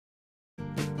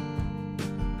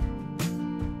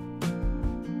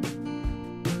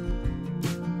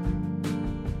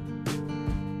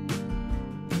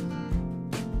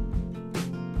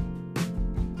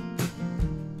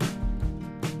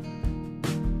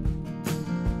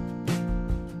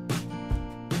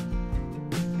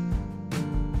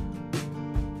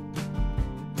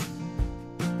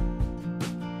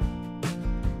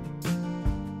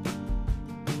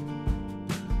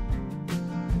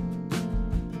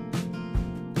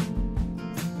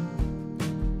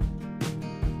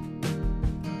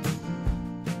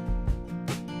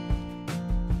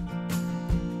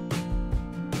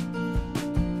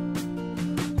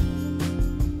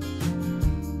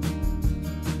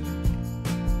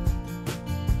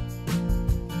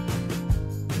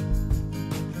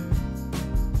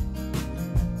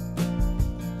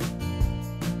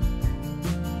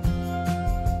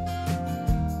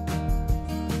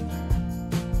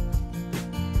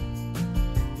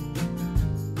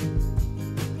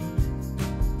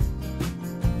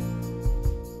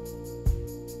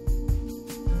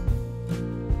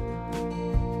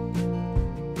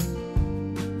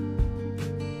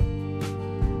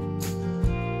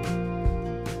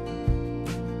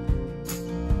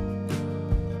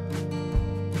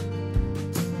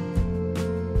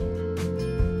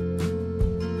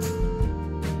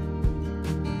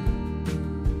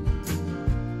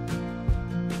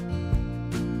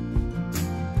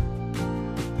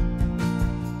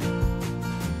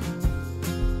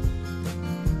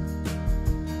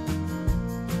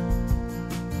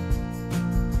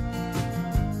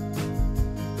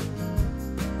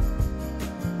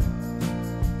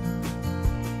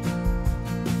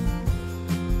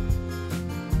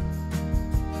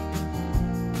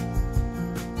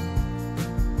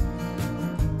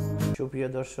সুপ্রিয়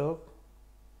দর্শক,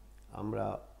 আমরা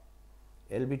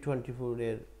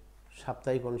LB24-এর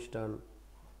সাপ্তাহিক অনুষ্ঠান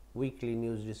উইকলি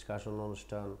নিউজ ডিসকাশন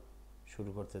অনুষ্ঠান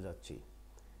শুরু করতে যাচ্ছি।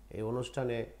 এই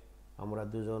অনুষ্ঠানে আমরা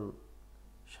দুজন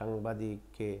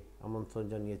সাংবাদিককে আমন্ত্রণ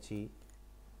জানিয়েছি।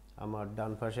 আমার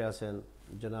ডান পাশে আছেন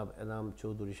জনাব এনাম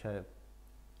চৌধুরী সাহেব,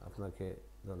 আপনাকে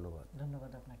ধন্যবাদ।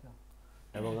 ধন্যবাদ আপনাকেও।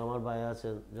 এবং আমার ভাই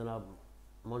আছেন জনাব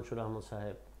মনসুর আহমদ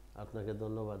সাহেব, আপনাকে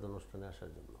ধন্যবাদ অনুষ্ঠানে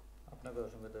আসার জন্য। আপনাকে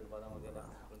অসংখ্য ধন্যবাদ আমাকে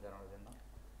জানানোর জন্য।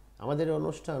 আমাদের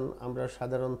অনুষ্ঠান আমরা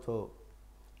সাধারণত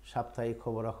সাপ্তাহিক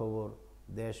খবরাখবর,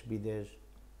 দেশ বিদেশ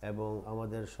এবং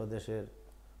আমাদের স্বদেশের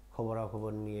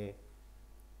খবরাখবর নিয়ে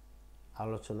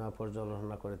আলোচনা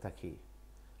পর্যালোচনা করে থাকি।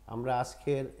 আমরা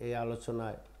আজকের এই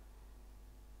আলোচনায়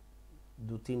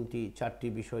চারটি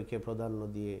বিষয়কে প্রাধান্য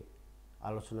দিয়ে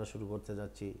আলোচনা শুরু করতে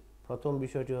যাচ্ছি। প্রথম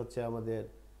বিষয়টি হচ্ছে আমাদের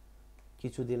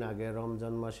কিছুদিন আগে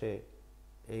রমজান মাসে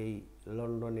এই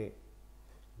লন্ডনে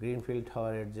গ্রিনফিল্ড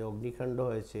টাওয়ারের যে অগ্নিকাণ্ড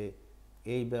হয়েছে,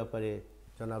 এই ব্যাপারে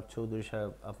জনাব চৌধুরী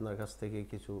সাহেব আপনার কাছ থেকে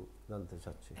কিছু জানতে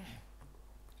চাচ্ছি।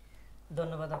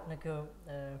 ধন্যবাদ আপনাকেও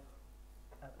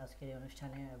আজকের এই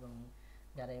অনুষ্ঠানে, এবং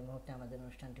যারা এই মুহূর্তে আমাদের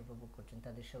অনুষ্ঠানটি উপভোগ করছেন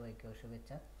তাদের সবাইকেও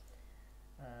শুভেচ্ছা।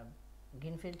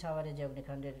 গ্রিনফিল্ড টাওয়ারে যে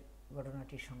অগ্নিকাণ্ডের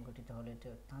ঘটনাটি সংঘটিত হলো, এটি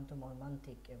অত্যন্ত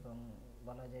মর্মান্তিক এবং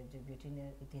বলা যায় যে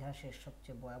ব্রিটেনের ইতিহাসের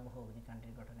সবচেয়ে ভয়াবহ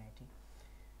অগ্নিকাণ্ডের ঘটনা এটি।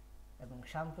 এবং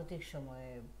সাম্প্রতিক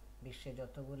সময়ে বিশ্বে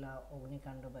যতগুলা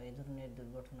অগ্নিকাণ্ড বা এই ধরনের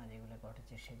দুর্ঘটনা যেগুলো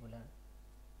ঘটেছে, সেগুলার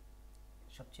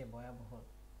সবচেয়ে ভয়াবহ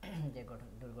যে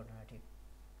দুর্ঘটনা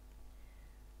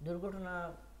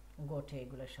ঘটে,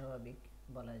 এগুলো স্বাভাবিক।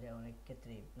 বলা যায় অনেক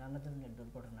ক্ষেত্রে নানা ধরনের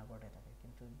দুর্ঘটনা ঘটে থাকে,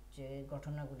 কিন্তু যে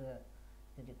ঘটনাগুলো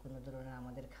যদি কোনো ধরনের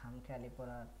আমাদের খামখেয়ালি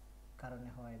পড়ার কারণে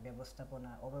হয়,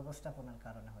 অব্যবস্থাপনার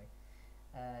কারণে হয়,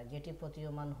 যেটি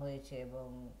প্রতীয়মান হয়েছে এবং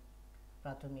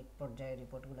প্রাথমিক পর্যায়ের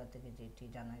রিপোর্টগুলো থেকে যেটি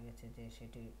জানা গেছে যে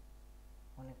সেটি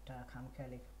অনেকটা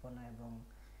খামখেয়ালিপনা এবং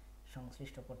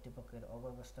সংশ্লিষ্ট কর্তৃপক্ষের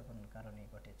অব্যবস্থাপনার কারণেই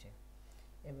ঘটেছে।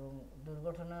 এবং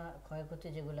দুর্ঘটনা ক্ষয়ক্ষতি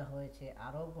যেগুলো হয়েছে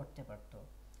আরও ঘটতে পারত,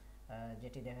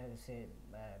 যেটি দেখা গেছে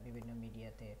বিভিন্ন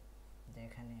মিডিয়াতে,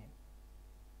 যেখানে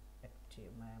একটি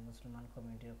মুসলমান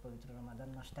কমিউনিটির পবিত্র রমাদান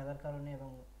মাস থাকার কারণে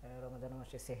এবং রমাদান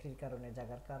মাসে সেহরির কারণে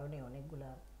জাগার কারণে অনেকগুলা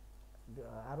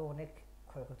আরো অনেক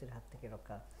ক্ষয়ক্ষতির হাত থেকে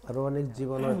রক্ষা, আরো অনেক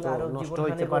জীবন নষ্ট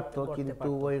হতে পারত, কিন্তু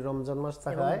ওই রমজান মাস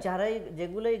থাকায়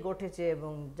যেগুলোই ঘটেছে।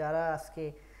 এবং যারা আজকে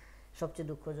সবচেয়ে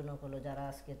দুঃখজনক হলো, যারা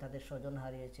আজকে তাদের স্বজন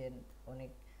হারিয়েছেন,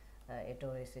 অনেক এটা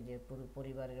হয়েছে যে পুরো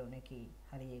পরিবারের অনেকেই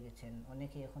হারিয়ে গেছেন,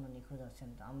 অনেকেই এখনো নিখোঁজ আছেন।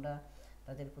 আমরা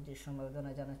তাদের প্রতি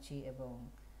সমবেদনা জানাচ্ছি এবং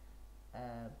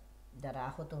যারা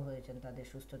আহত হয়েছেন তাদের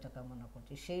সুস্থতা কামনা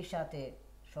করছি। সেই সাথে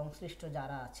সংশ্লিষ্ট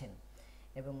যারা আছেন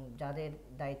এবং যাদের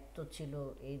দায়িত্ব ছিল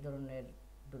এই ধরনের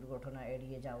দুর্ঘটনা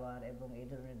এড়িয়ে যাওয়ার এবং এই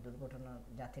ধরনের দুর্ঘটনা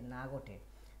যাতে না ঘটে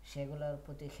সেগুলোর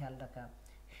প্রতি খেয়াল রাখা,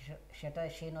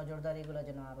 সেই নজরদারিগুলো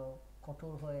যেন আরও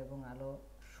কঠোর হয় এবং আরও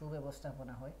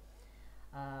সুব্যবস্থাপনা হয়।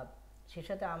 সেই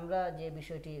সাথে আমরা যে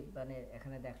বিষয়টি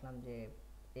এখানে দেখলাম যে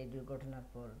এই দুর্ঘটনার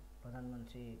পর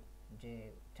প্রধানমন্ত্রী যে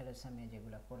থেরেসা মে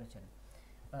যেগুলো করেছেন,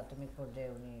 প্রাথমিক পর্যায়ে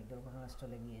উনি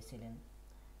দুর্ঘটনাস্থলে গিয়েছিলেন।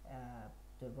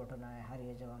 দুর্ঘটনায়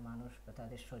হারিয়ে যাওয়া মানুষ বা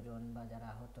তাদের স্বজন বা যারা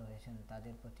আহত হয়েছেন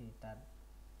তাদের প্রতি তার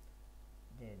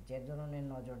যে ধরনের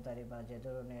নজরদারি বা যে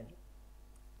ধরনের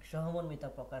সহমর্মিতা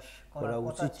প্রকাশ করা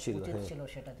উচিত ছিল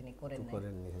সেটা তিনি করেননি।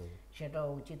 সেটাও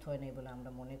উচিত হয়নি বলে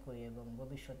আমরা মনে করি। এবং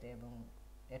ভবিষ্যতে এবং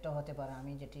এটা হতে পারে,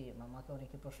 আমি যেটি আমাকে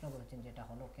অনেকে প্রশ্ন করেছেন যেটা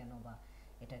হলো কেন বা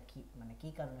এটা কি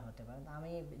কারণে হতে পারে,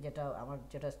 আমি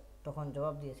যেটা তখন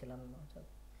জবাব দিয়েছিলাম,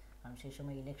 কারণ সেই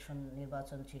সময়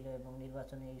নির্বাচন ছিল এবং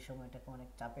নির্বাচনে এই সময়টাকে অনেক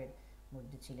চাপের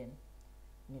মধ্যে ছিলেন।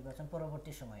 নির্বাচন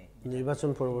পরবর্তী সময়ে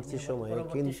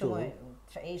কিন্তু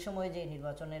এই সময় যে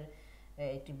নির্বাচনের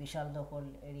একটি বিশাল দখল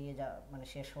এড়িয়ে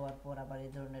শেষ হওয়ার পর আবার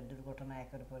এই ধরনের দুর্ঘটনা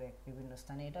একের পর এক বিভিন্ন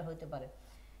স্থানে, এটা হতে পারে।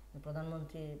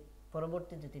 প্রধানমন্ত্রী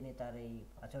পরবর্তীতে তিনি তার এই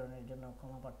আচরণের জন্য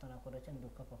ক্ষমা প্রার্থনা করেছেন,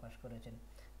 দুঃখ প্রকাশ করেছেন।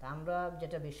 তা আমরা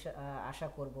যেটা আশা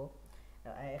করব,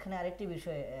 এখানে আরেকটি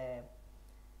বিষয়,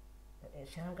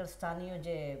 সেখানকার স্থানীয়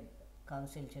যে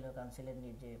কাউন্সিল ছিল, কাউন্সিলের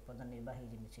যে প্রধান নির্বাহী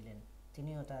যিনি ছিলেন,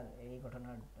 তিনিও তার এই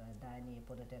ঘটনার দায় নিয়ে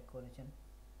পদত্যাগ করেছেন।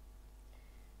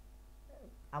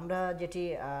 আমরা যেটি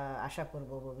আশা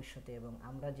করব ভবিষ্যতে, এবং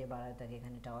আমরা যে বাড়ায় থাকি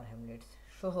এখানে টাওয়ার হ্যামলেটস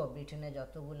সহ ব্রিটেনে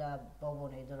যতগুলা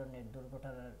ভবন এই ধরনের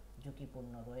দুর্ঘটনার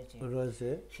ঝুঁকিপূর্ণ রয়েছে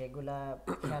সেগুলা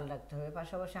খেয়াল রাখতে হবে।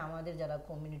 পাশাপাশি আমাদের যারা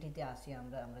কমিউনিটিতে আছি,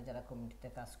 আমরা যারা কমিউনিটিতে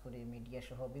কাজ করি, মিডিয়া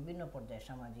সহ বিভিন্ন পর্যায়ে,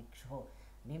 সামাজিক সহ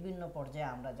বিভিন্ন পর্যায়ে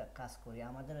আমরা কাজ করি,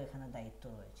 আমাদেরও এখানে দায়িত্ব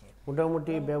রয়েছে।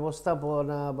 মোটামুটি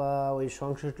ব্যবস্থাপনা বা ওই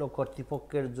সংশ্লিষ্ট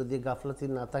কর্তৃপক্ষের যদি গাফলাতি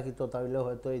না থাকিত, তাহলে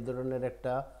হয়তো এই ধরনের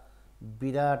একটা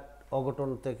বিরাট অঘটন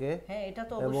থেকে হ্যাঁ এটা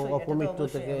তো এবং অবশ্যই, এটা তো অপমৃত্যু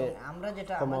অবশ্যই, থেকে এবং আমরা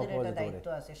যেটা ক্ষমা আমাদের পাওয়া একটা যেতে পারে। দায়িত্ব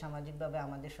আছে, সামাজিকভাবে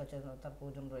আমাদের সচেতনতার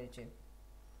প্রয়োজন রয়েছে।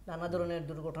 নানা ধরনের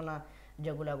দুর্ঘটনা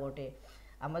যেগুলা ঘটে,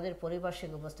 আমাদের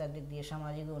পারিপার্শ্বিক অবস্থার দিক দিয়ে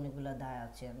সামাজিক অনেকগুলো দায়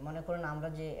আছে। মনে করেন আমরা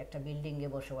যে একটা বিল্ডিংয়ে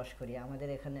বসবাস করি, আমাদের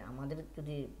এখানে আমাদের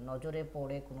যদি নজরে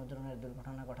পড়ে কোনো ধরনের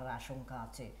দুর্ঘটনা ঘটার আশঙ্কা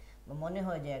আছে বা মনে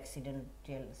হয় যে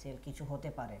অ্যাক্সিডেন্টাল কিছু হতে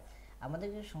পারে,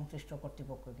 আমাদেরকে সংশ্লিষ্ট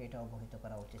কর্তৃপক্ষকে এটা অবহিত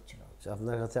করা উচিত ছিল। আচ্ছা,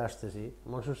 আপনার কাছে আসতেছি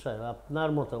মনসুর সাহেব, আপনার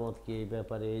মতামত কি এই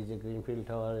ব্যাপারে? এই যে গ্রিনফিল্ড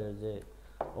টাওয়ারের যে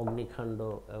অগ্নিকাণ্ড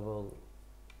এবং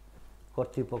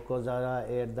কর্তৃপক্ষ যারা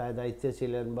এর দায়িত্বে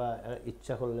ছিলেন বা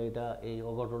ইচ্ছা করলে এটা এই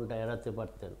অঘটনটা এড়াতে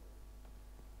পারতেন।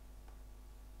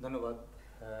 ধন্যবাদ।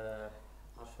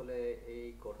 আসলে এই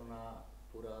ঘটনা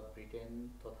পুরা ব্রিটেন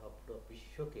তথা পুরো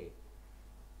বিশ্বকে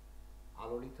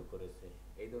আলোড়িত করেছে।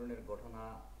 এই ধরনের ঘটনা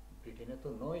ব্রিটেনে তো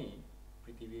নয়,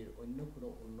 পৃথিবীর অন্য কোনো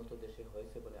উন্নত দেশে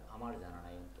হয়েছে বলে আমার জানা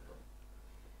নাই অন্তত।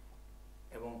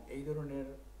 এবং এই ধরনের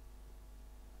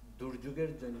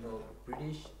দুর্যোগের জন্য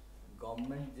ব্রিটিশ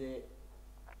গভর্নমেন্ট যে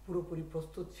পুরোপুরি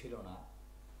প্রস্তুত ছিল না,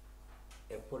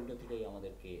 এর পরিণতিটাই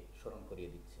আমাদেরকে স্মরণ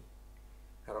করিয়ে দিচ্ছে।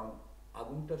 কারণ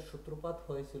আগুনটার সূত্রপাত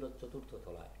হয়েছিল ৪র্থ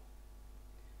তলায়,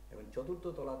 এবং ৪র্থ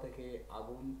তলা থেকে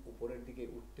আগুন উপরের দিকে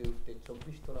উঠতে উঠতে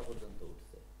 ২৪ তলা পর্যন্ত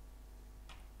উঠছে।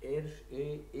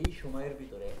 এই সময়ের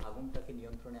ভিতরে আগুনটাকে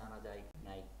নিয়ন্ত্রণে আনা যায়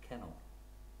নাই কেন?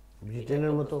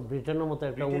 ব্রিটেনের মতো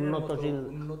একটা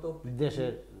উন্নত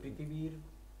দেশের, পৃথিবীর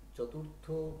 ৪র্থ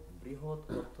বৃহৎ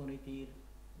অর্থনীতির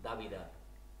দাবিদার,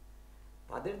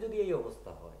 তাদের যদি এই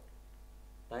অবস্থা হয়,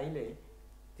 তাইলে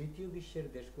তৃতীয় বিশ্বের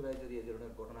দেশগুলোয় যদি এই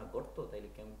ধরনের ঘটনা ঘটতো তাইলে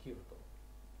কেমন কি হতো?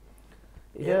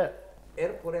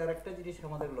 এরপরে আরেকটা জিনিস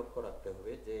আমাদের লক্ষ্য রাখতে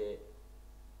হবে যে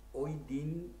ওই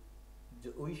দিন,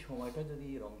 ওই সময়টা যদি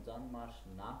রমজান মাস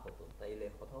না হতো তাইলে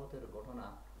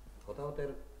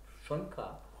হতাহতের সংখ্যা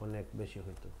অনেক বেশি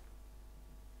হতো,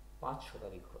 ৫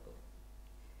 শতাধিক হতো।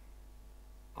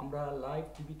 আমরা লাইভ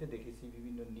টিভিতে দেখেছি,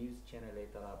 বিভিন্ন নিউজ চ্যানেলে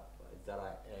তারা যারা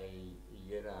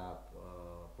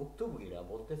ভুক্তভোগীরা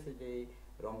বলতেছে যে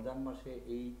রমজান মাসে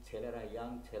এই ইয়াং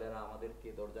ছেলেরা আমাদেরকে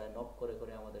দরজায় নক করে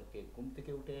করে আমাদেরকে ঘুম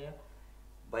থেকে উঠে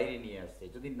বাইরে নিয়ে আসছে,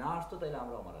 যদি না আসতো তাহলে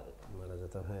আমরাও মারা যেতাম।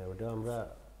 হ্যাঁ, ওটা আমরা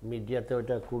মিডিয়াতে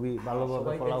ওটা খুবই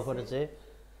ভালোভাবে ফলো করেছে।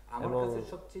 আমার কাছে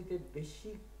সবচেয়ে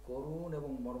বেশি করুণ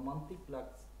এবং মর্মান্তিক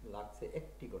লাগছে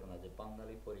একটি ঘটনা, যে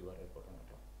বাঙালি পরিবারের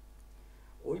ঘটনাটা।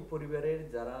 ওই পরিবারের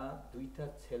যারা 2টা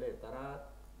ছেলে, তারা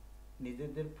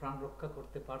নিজেদের প্রাণ রক্ষা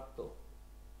করতে পারত,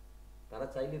 তারা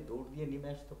চাইলে দৌড় দিয়ে নেমে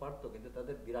আসতে পারতো, কিন্তু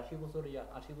তাদের 82 বছর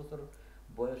 80 বছর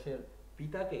বয়সের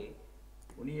পিতাকে,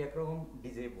 উনি একরকম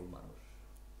ডিজেবল মানুষ,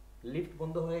 লিফট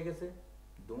বন্ধ হয়ে গেছে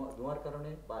ধোঁয়ার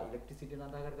কারণে বা ইলেকট্রিসিটি না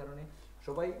থাকার কারণে,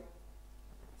 সবাই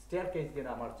স্টেয়ার কেস দিয়ে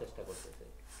নামার চেষ্টা করতেছে,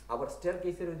 আবার স্টেয়ার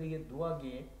কেসের ওইদিকে ধোঁয়া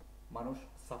গিয়ে মানুষ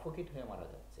সাফোকেট হয়ে মারা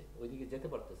যাচ্ছে, ওইদিকে যেতে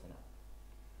পারতেছে না।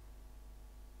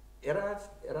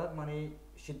 এরা মানে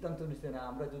সিদ্ধান্ত নিচ্ছে না,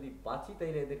 আমরা যদি বাঁচি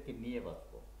তাইলে এদেরকে নিয়ে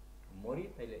বাঁচবো, মরি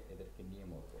তাইলে এদেরকে নিয়ে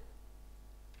মরবো।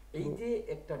 এই যে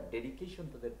একটা ডেডিকেশন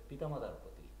তাদের পিতামাতার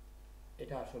প্রতি,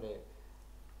 এটা আসলে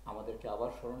আমাদেরকে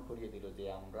আবার স্মরণ করিয়ে দিল যে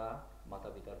আমরা মাতা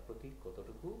পিতার প্রতি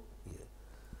কতটুকু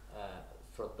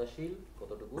শ্রদ্ধাশীল,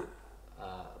 কতটুকু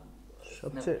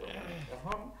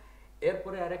এখন।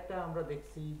 এরপরে আরেকটা আমরা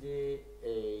দেখছি যে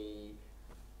এই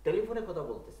টেলিফোনে কথা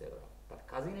বলতেছে, ওরা তার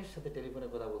কাজিনের সাথে টেলিফোনে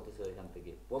কথা বলতেছে, ওইখান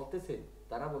থেকে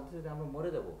তারা বলতেছে যে আমরা মরে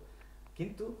যাব,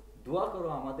 কিন্তু দোয়া করো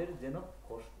আমাদের যেন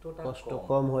কষ্ট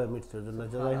কম হয় মৃত্যুর জন্য।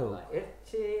 যাই হোক,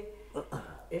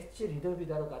 এর চেয়ে হৃদয়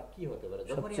বিদারক আর কি হতে পারে?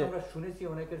 যখনই আমরা শুনেছি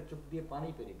অনেকের চোখ দিয়ে পানি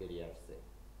বেরিয়ে আসছে,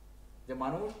 যে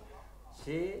মানুষ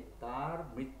সে তার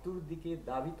মৃত্যুর দিকে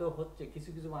দাবিত হচ্ছে। কিছু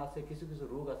আছে, কিছু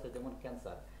রোগ আছে যেমন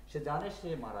ক্যান্সার, সে জানে সে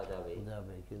মারা যাবে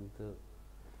কিন্তু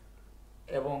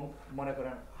এবং মনে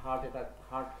করেন হার্ট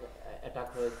অ্যাটাক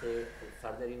হয়েছে,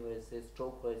 সার্জারি হয়েছে,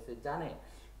 স্ট্রোক হয়েছে, জানে,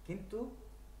 কিন্তু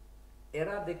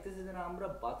এরা দেখতেছে যে আমরা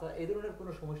বাঁচা, এই ধরনের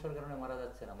কোনো সমস্যার কারণে মারা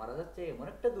যাচ্ছে না, মারা যাচ্ছে এমন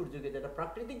একটা দুর্যোগে যেটা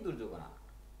প্রাকৃতিক দুর্যোগ না।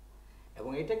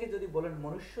 এবং এটাকে যদি বলেন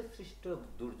মনুষ্য সৃষ্ট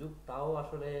দুর্যোগ, তাও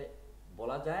আসলে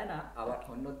বলা যায় না, আবার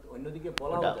অন্যদিকে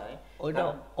বলাও যায় ওইটা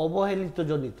অবহেলিত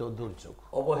জনিত দুর্যোগ।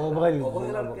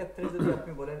 অবহেলার ক্ষেত্রে যদি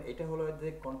আপনি বলেন, এটা হলো যে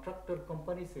কন্ট্রাক্টর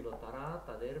কোম্পানি ছিল, তারা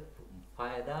তাদের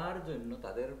ফায়দার জন্য,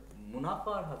 তাদের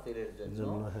মুনাফার হাসিলের জন্য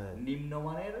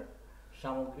নিম্নমানের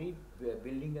সামগ্রী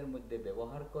বিল্ডিং এর মধ্যে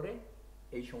ব্যবহার করে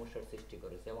এই সমস্যার সৃষ্টি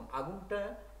করেছে। এবং আগুনটা,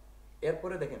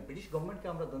 এরপরে দেখেন ব্রিটিশ গভর্নমেন্টকে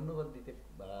আমরা ধন্যবাদ দিতে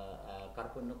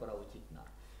কার্পণ্য করা উচিত না,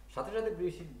 সাথে সাথে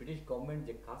ব্রিটিশ গভর্নমেন্ট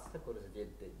যে কাজটা করেছে,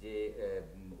 যে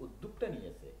উদ্যোগটা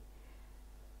নিয়েছে,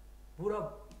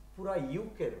 পুরা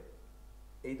ইউকের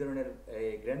এই ধরনের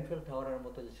গ্র্যান্ডফেল টাওয়ারের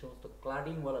মতো যে সমস্ত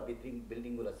ক্লাডিংওয়ালা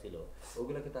বিল্ডিংগুলো ছিল,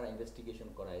 ওগুলোকে তারা ইনভেস্টিগেশন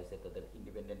করা হয়েছে তাদের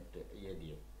ইন্ডিপেন্ডেন্ট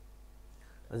দিয়ে।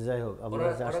 যাই হোক আমরা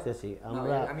আসতেছি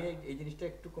আমরা আমি এই জিনিসটা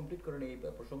একটু কমপ্লিট করে নিই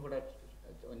প্রসঙ্গটা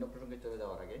অন্য প্রসঙ্গে চলে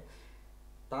যাওয়ার আগে।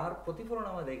 তার প্রতিফলন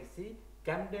আমরা দেখছি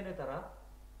ক্যাম্পডেনে তারা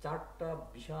 4টা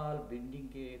বিশাল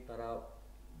বিল্ডিংকে তারা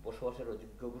বসবাসের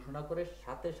অযোগ্য ঘোষণা করে,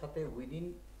 সাথে সাথে উইদিন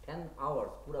 10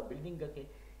 আওয়ার্স পুরো বিল্ডিংটাকে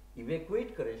ইভ্যাকুয়েট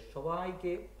করে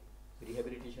সবাইকে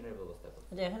রিহ্যাবিলিটেশনের ব্যবস্থা করে।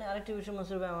 এখানে আরেকটি বিষয়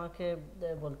মনসুর ভাই আমাকে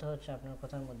বলতে হচ্ছে আপনার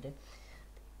কথার মধ্যে,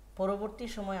 পরবর্তী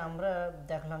সময় আমরা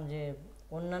দেখলাম যে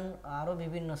অন্যান্য আরও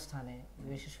বিভিন্ন স্থানে,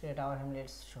 বিশেষ করে টাওয়ার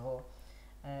হ্যামলেটস সহ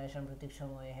সাম্প্রতিক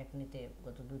সময়ে হ্যাকনিতে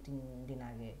গত 2-3 দিন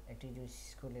আগে একটি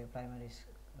স্কুলে, প্রাইমারি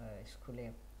স্কুলে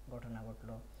ঘটনা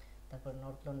ঘটলো। তারপর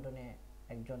নর্থ লন্ডনে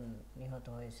একজন নিহত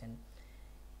হয়েছেন।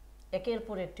 একের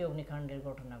পর একটি অগ্নিকাণ্ডের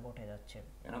ঘটনা ঘটে যাচ্ছে।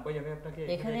 আমি আপনাকে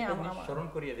এখানে স্মরণ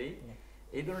করিয়ে দিই,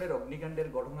 এই ধরনের অগ্নিকাণ্ডের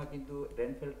ঘটনা কিন্তু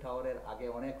গ্রেনফেল টাওয়ারের আগে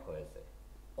অনেক হয়েছে,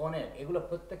 অনেক। এগুলো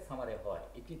প্রত্যেক সামারে হয়,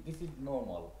 দিস ইজ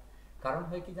নর্মাল। কারণ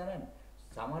হয় কি জানেন,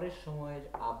 সামারের সময়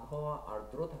আবহাওয়া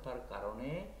আর্দ্র থাকার কারণে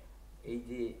এই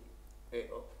যে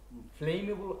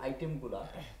ফ্লেমেবল আইটেমগুলা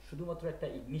শুধুমাত্র একটা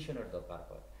ইগনিশনের দরকার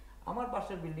হয়। আমার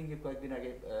পাশের বিল্ডিং এ কয়েকদিন আগে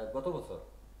গত বছর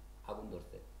আগুন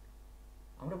ধরছে,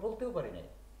 আমরা বলতেও পারি নাই,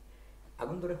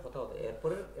 আগুন ধরে হতাহত।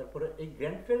 এরপরে এই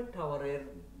গ্র্যান্ডফেল টাওয়ারের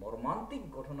মর্মান্তিক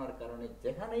ঘটনার কারণে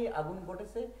যেখানেই আগুন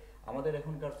ঘটেছে, আমাদের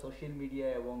এখনকার সোশ্যাল মিডিয়া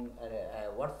এবং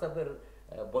হোয়াটসঅ্যাপের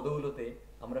বদৌলতে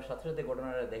আমরা সাথে সাথে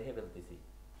ঘটনাটা দেখে ফেলতেছি,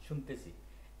 শুনতেছি।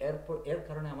 এর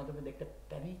কারণে আমাদের মধ্যে একটা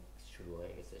প্যানিক শুরু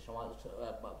হয়ে গেছে, সমাজ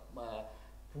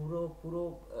পুরো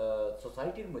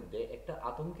সোসাইটির মধ্যে একটা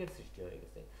আতঙ্কের সৃষ্টি হয়ে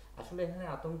গেছে। আসলে এখানে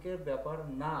আতঙ্কের ব্যাপার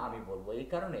না আমি বলবো, এই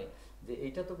কারণে যে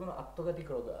এটা তো কোনো আত্মঘাতী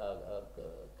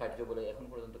কার্য বলে এখন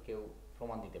পর্যন্ত কেউ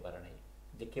প্রমাণ দিতে পারে নাই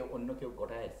যে অন্য কেউ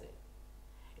ঘটাইছে।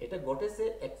 এটা ঘটেছে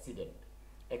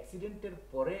অ্যাক্সিডেন্টের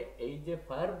পরে এই যে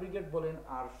ফায়ার ব্রিগেড বলেন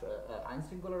আর আইন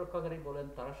শৃঙ্খলা রক্ষাকারী বলেন,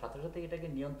 তারা সাথে সাথে এটাকে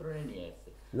নিয়ন্ত্রণে নিয়ে আসছে।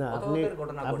 না,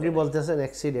 আপনি বলতেছেন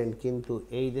অ্যাক্সিডেন্ট, কিন্তু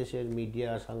এই দেশের মিডিয়া,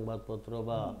 সংবাদপত্র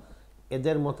বা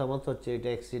এদের মতামত হচ্ছে এটা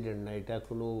অ্যাক্সিডেন্ট না, এটা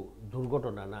কোনো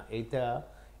দুর্ঘটনা না,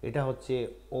 এটা হচ্ছে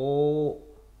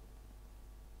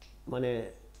মানে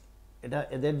এটা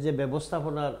এদের যে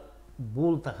ব্যবস্থাপনার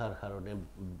ভুল থাকার কারণে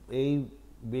এই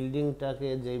বিল্ডিংটাকে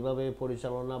যেভাবে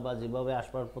পরিচালনা বা যেভাবে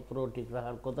আসবাবপত্র ঠিক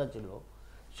রাখার কথা ছিল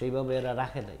সেইভাবে এরা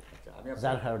রাখে নাই,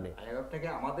 যার কারণে আপনাকে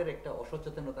আমাদের একটা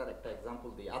অসচেতনতার একটা এক্সাম্পল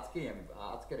দিই।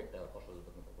 আজকের একটা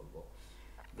অসচেতনতা বলবো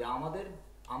যে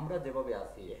আমরা যেভাবে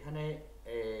আছি এখানে,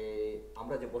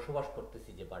 আমরা যে বসবাস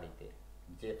করতেছি যে বাড়িতে,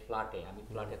 যে ফ্ল্যাটে, আমি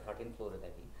ফ্ল্যাটে 13 ফ্লোরে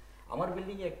থাকি, আমার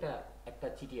বিল্ডিং এ একটা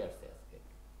চিঠি আসছে আজকে।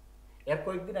 এর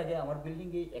কয়েকদিন আগে আমার বিল্ডিং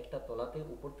এ একটা তলাতে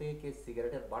উপর থেকে কে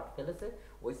সিগারেটের বাট ফেলেছে,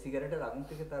 ওই সিগারেটের আগুন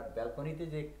থেকে তার ব্যালকনিতে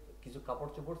যে কিছু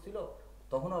কাপড় চোপড় ছিল,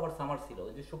 তখন আবার সামার ছিল,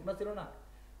 ওই যে শুকনা ছিল না,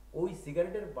 ওই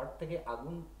সিগারেটের বাট থেকে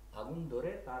আগুন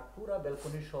ধরে তার পুরা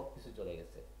ব্যালকনির সব কিছু চলে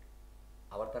গেছে।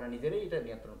 আবার তারা নিজেরাই এটা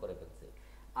নিয়ন্ত্রণ করে ফেলছে।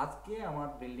 আজকে আমার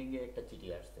বিল্ডিং এ একটা চিঠি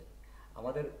আসছে।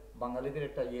 আমাদের বাঙালিদের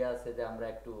একটা আছে যে আমরা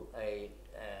একটু এই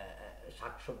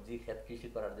শাকসবজি ক্ষেত কৃষি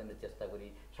করার জন্য চেষ্টা করি,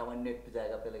 সামান্য একটু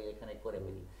জায়গা পেলে এখানে করে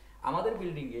ফেলি। আমাদের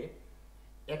বিল্ডিং এ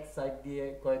এক সাইড দিয়ে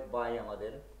কয়েক ভাই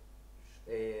আমাদের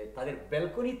তাদের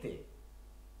ব্যালকনিতে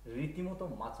রীতিমতো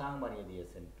মাচাং বানিয়ে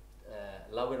দিয়েছেন,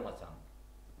 লাউয়ের মাচাং।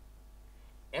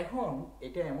 এখন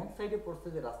এটা এমন সাইডে পড়ছে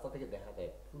যে রাস্তা থেকে দেখা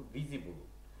যায়, পুরো ভিজিবল।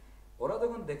 ওরা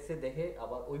যখন দেখে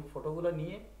আবার ওই ফটোগুলো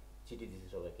নিয়ে চিঠি দিচ্ছে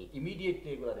সবাইকে, ইমিডিয়েটলি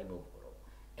এগুলো রিমুভ করো।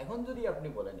 এখন যদি আপনি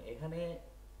বলেন এখানে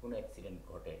কোনো অ্যাক্সিডেন্ট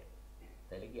ঘটে,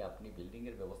 তাহলে কি আপনি বিল্ডিং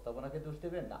এর ব্যবস্থাপনাকে দোষ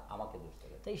দেবেন না আমাকে দোষ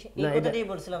দেবেন? এই কথাটাই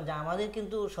বলছিলাম যে আমাদের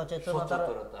কিন্তু সচেতনতার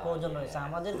প্রয়োজন রয়েছে।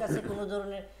 আমাদের কাছে কোনো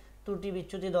ধরনের ত্রুটি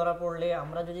বিচ্যুতি ধরা পড়লে,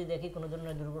 আমরা যদি দেখি কোনো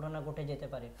ধরনের দুর্ঘটনা ঘটে যেতে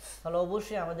পারে, তাহলে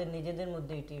অবশ্যই আমাদের নিজেদের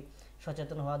মধ্যে এটি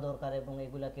সচেতন হওয়া দরকার এবং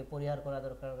এগুলাকে পরিহার করা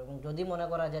দরকার। এবং যদি মনে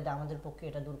করা যায় যে আমাদের পক্ষে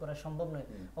এটা দূর করা সম্ভব নয়,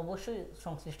 অবশ্যই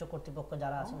সংশ্লিষ্ট কর্তৃপক্ষ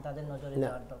যারা আছেন তাদের নজরে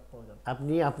দেওয়ার প্রয়োজন।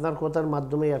 আপনি আপনার কথার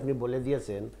মাধ্যমেই আপনি বলে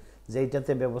দিয়েছেন যে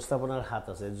এইটাতে ব্যবস্থাপনার হাত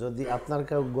আছে। যদি আপনার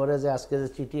ঘরে যে আজকে যে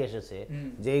চিঠি এসেছে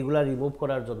যে এইগুলা রিমুভ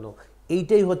করার জন্য,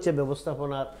 এইটাই হচ্ছে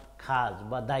ব্যবস্থাপনার কাজ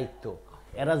বা দায়িত্ব।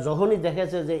 এরা যখনই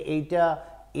দেখেছে যে এইটা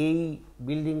এই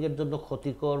বিল্ডিং এর জন্য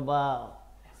ক্ষতিকর বা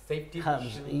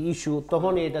ইস্যু,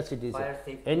 তখনই এটা চিঠিছে।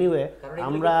 এনিওয়ে,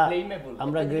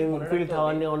 আমরা গ্রিনফিল্ড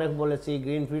টাওয়ার নিয়ে অনেক বলেছি।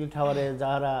 গ্রিনফিল্ড টাওয়ারে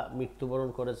যারা মৃত্যুবরণ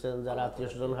করেছেন, যারা আত্মীয়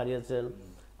স্বজন হারিয়েছেন,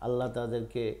 আল্লাহ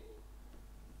তাদেরকে,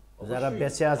 যারা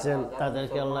বেঁচে আছেন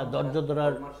তাদেরকে আল্লাহ ধৈর্য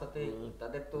ধরার,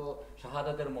 তাদের তো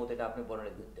শাহাদাতের মত, এটা আপনি বলেন,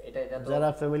 যারা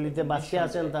ফ্যামিলিতে বাঁচিয়ে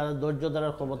আছেন তারা ধৈর্য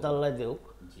ধরার ক্ষমতা আল্লাহ দেও।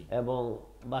 এবং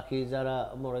বাকি যারা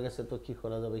মরে গেছে তো কি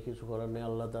করা যাবে, কিছু করার নেই।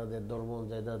 আল্লাহ তাদের ধর্ম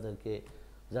অনুযায়ী তাদেরকে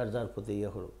যার প্রতি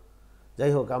করুক।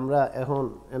 যাই হোক, আমরা এখন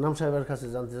এনাম সাহেবের কাছে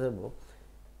জানতে চাইব,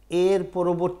 এর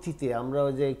পরবর্তীতে আমরা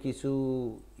ওই যে কিছু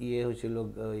হয়েছিল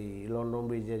ওই লন্ডন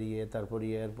ব্রিজের তারপর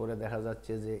এরপরে দেখা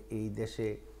যাচ্ছে যে এই দেশে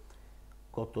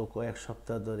গত কয়েক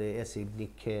সপ্তাহ ধরে অ্যাসিড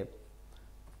নিক্ষেপ,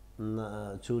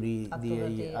 চুরি দিয়ে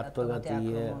আত্মঘাতী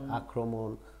আক্রমণ,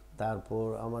 তারপর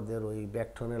আমাদের ওই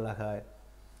ব্যাকটন এলাকায়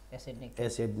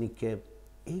অ্যাসিড নিক্ষেপ,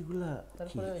 এইগুলা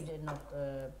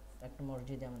একটা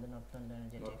মসজিদে আমাদের নর্থ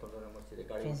লন্ডনের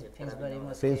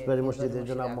ফিন্সবারি মসজিদের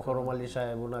জন্য মোহররম আলী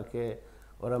সাহেব ওনাকে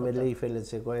ওরা মেলেই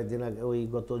ফেলেছে কয়েকদিন আগে, ওই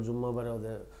গত জুম্মাবারে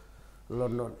ওদের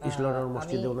লন্ডন ইস্ট লন্ডন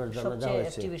মসজিদে ওনার জানাজা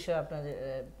হয়েছে। একটি বিষয় আপনাদের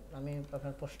আমি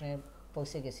আপনার প্রশ্নে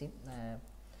পৌঁছে গেছি।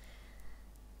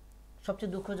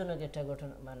 সবচেয়ে দুঃখজনক একটা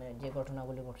ঘটনা, মানে যে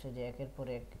ঘটনাগুলি ঘটছে যে একের পর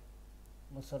এক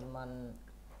মুসলমান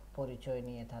পরিচয়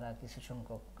নিয়ে তারা কিছু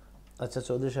সংখ্যক। আচ্ছা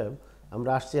চৌধুরী সাহেব,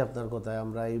 আমরা আসছি আপনার কথায়।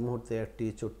 আমরা এই মুহূর্তে একটি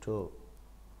ছোট্ট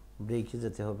ব্রেকে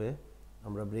যেতে হবে।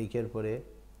 আমরা ব্রেকের পরে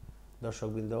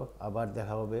দর্শকবৃন্দ আবার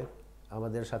দেখা হবে,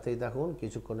 আমাদের সাথেই থাকুন।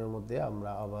 কিছুক্ষণের মধ্যে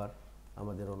আমরা আবার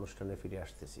আমাদের অনুষ্ঠানে ফিরে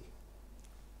আসতেছি।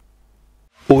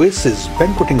 Oasis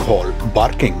Banqueting Hall,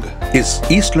 Barking, is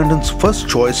East London's first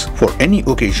choice for any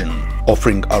occasion,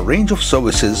 offering a range of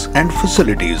services and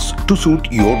facilities to suit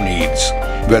your needs.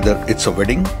 Whether it's a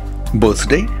wedding,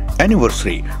 birthday,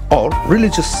 anniversary, or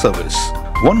religious service,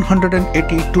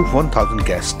 180 to 1,000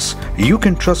 guests, you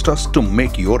can trust us to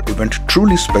make your event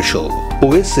truly special.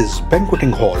 Oasis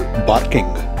Banqueting Hall,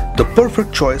 Barking, the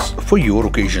perfect choice for your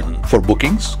occasion. For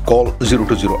bookings, call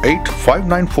 0208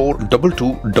 594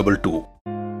 2222.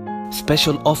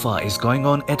 Special offer is going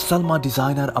on at Salma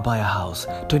Designer Abaya House.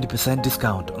 20%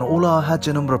 discount on all our Hajj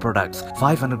and Umrah products.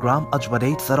 500 gram Ajwa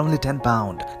dates are only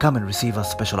 £10. Come and receive a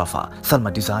special offer.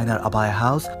 Salma Designer Abaya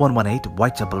House, 118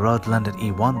 Whitechapel Road, London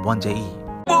E1 1JE.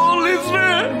 Police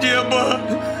man, Jabba,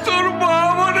 তোর মা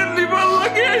আমারে নিবার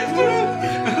লাগে আইছে।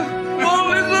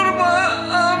 পুলিশের মা,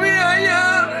 আমি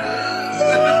আইয়ার।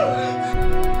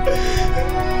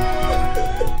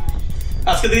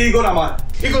 আজকে দেখি ইগোর আমার।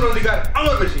 ইগোর অধিকার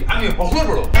আমার বেশি। আমি হকর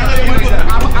বড়।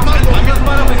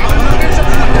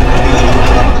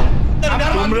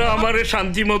 তোমরা আমারে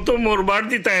শান্তি মতো মরবার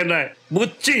দিতে না।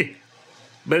 বুঝছি।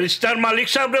 ব্যারিস্টার মালিক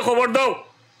সাহেবরে খবর দাও।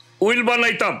 উইল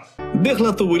বানাইতাম। দেখলা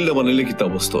তো উইলটা বানাইলে কি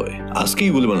অবস্থা হয়, আজকেই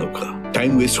উইল বানাবো,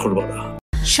 টাইম ওয়েস্ট করবা না।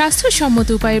 স্বাস্থ্যসম্মত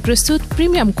উপায়ে প্রস্তুত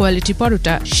প্রিমিয়াম কোয়ালিটি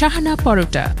পরোটা শাহানা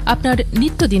পরোটা, আপনার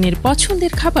নিত্যদিনের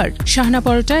পছন্দের খাবার। শাহানা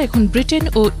পরোটা এখন ব্রিটেন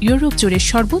ও ইউরোপ জুড়ে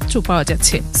সর্বত্র পাওয়া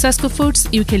যাচ্ছে। SASCO foods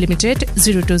UK limited,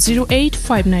 0208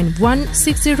 591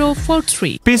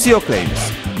 6043। PCO claims,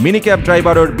 mini cab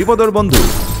ড্রাইভারের বিপদর বন্ধু।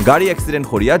 গাড়ি অ্যাক্সিডেন্ট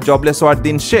করিয়া জবলেস হওয়ার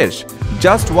দিন শেষ।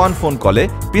 জাস্ট ওয়ান ফোন কলে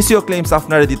পিসিও ক্লেইমস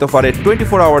আপনারে দিতে পারে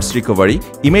 24 hours recovery,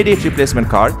 immediate replacement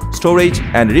car, storage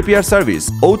and repair service.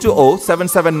 020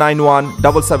 7791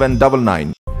 7799।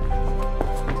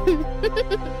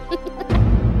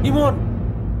 Emon,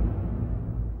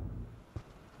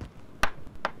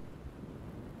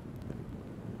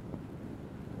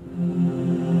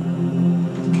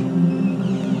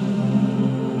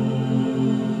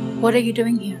 What are you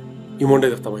doing here? ইমনডে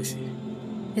দেখতে পাইছি।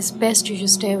 It's best you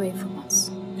just stay away from us.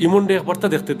 ইমনডে একবার তা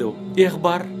দেখতে দাও,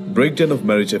 একবার। Breakdown of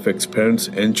marriage affects parents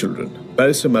and children.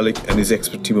 Barrister Malik and his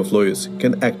expert team of lawyers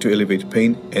can act to elevate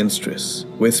pain and stress.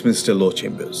 Westminster Law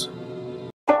Chambers.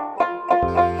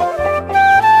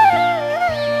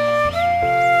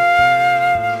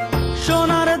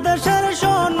 সোনার দেশের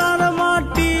সোনার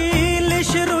মাটি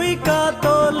লিশরুই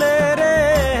কাতলে রে,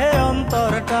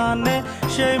 অন্তর টানে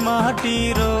সেই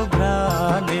মাটির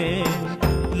ঘ্রাণে,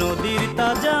 নদীর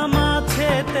তাজা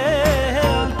মাছেতে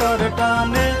অন্তর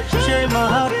টানে সেই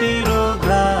মাটির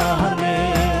ঘ্রাণে।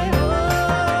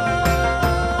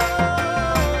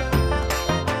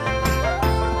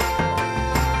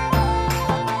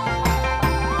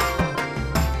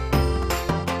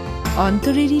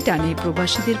 অন্তরেরই টানে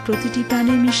প্রবাসীদের প্রতিটি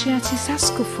প্রাণে মিশে আছে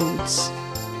SASCO foods.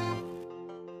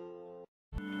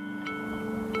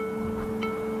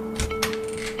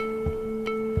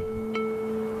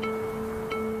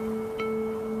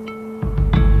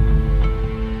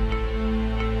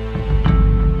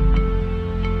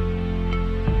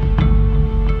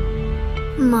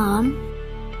 Mom,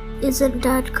 isn't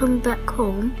Dad come back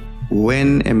home? When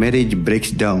a marriage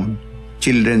breaks down,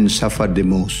 children suffer the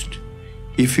most.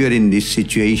 If you are in this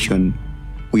situation,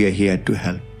 we are here to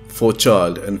help. For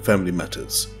child and family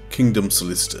matters, Kingdom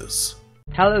Solicitors.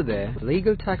 Hello there.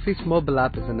 Legal Taxi's mobile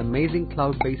app is an amazing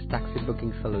cloud-based taxi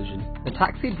booking solution. The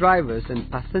taxi drivers and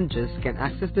passengers can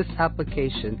access this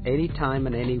application anytime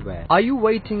and anywhere. Are you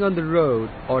waiting on the road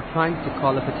or trying to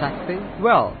call up a taxi?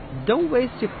 Well, don't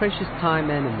waste your precious time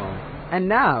anymore. And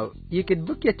now, you can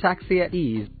book your taxi at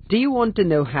ease. Do you want to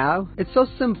know how? It's so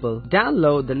simple.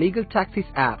 Download the Legal Taxis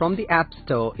app from the App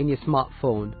Store in your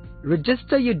smartphone.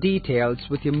 Register your details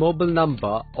with your mobile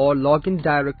number or log in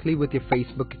directly with your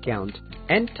Facebook account.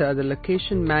 Enter the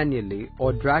location manually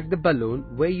or drag the balloon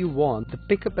where you want the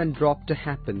pickup and drop to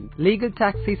happen. Legal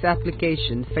Taxis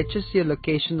application fetches your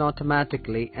location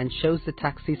automatically and shows the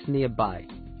taxis nearby.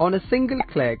 On a single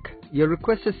click, your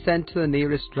request is sent to the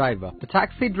nearest driver. The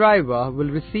taxi driver will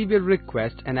receive your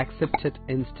request and accept it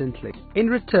instantly. In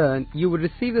return, you will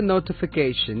receive a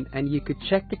notification and you could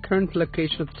check the current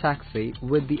location of taxi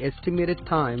with the estimated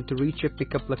time to reach your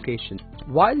pickup location.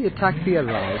 While your taxi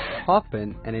arrives, hop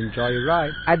in and enjoy your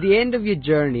ride. At the end of your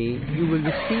journey, you will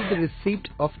receive the receipt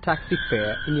of taxi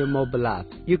fare in your mobile app.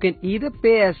 You can either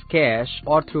pay as cash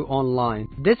or through online.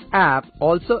 This app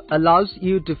also allows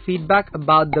you to feedback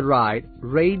about the ride,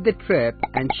 rate the trip,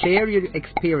 and share your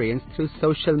experience through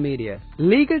social media.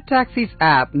 Legal Taxis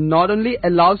app not only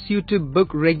allows you to book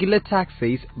regular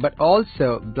taxis but also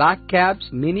black cabs,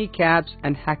 mini cabs,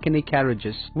 and hackney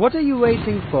carriages. What are you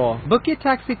waiting for? Book your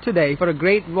taxi today for a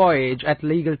great voyage at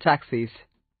Legal Taxis.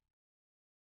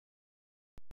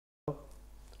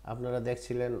 আপনারা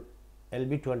দেখছিলেন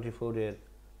LB24 এর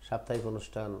সাপ্তাহিক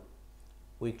অনুষ্ঠান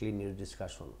weekly news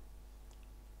discussion.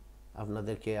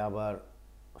 আপনাদেরকে আবার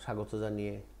স্বাগত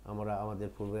জানিয়ে আমরা আমাদের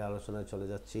পূর্বে আলোচনায় চলে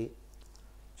যাচ্ছি।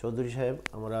 চৌধুরী সাহেব,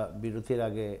 আমরা বিরতির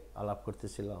আগে আলাপ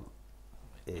করতেছিলাম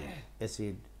এই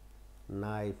অ্যাসিড,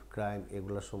 নাইফ, ক্রাইম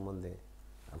এগুলো সম্বন্ধে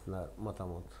আপনার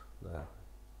মতামত।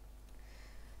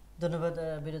 ধন্যবাদ।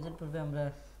 বিরতির পূর্বে আমরা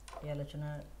এই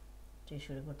আলোচনাটি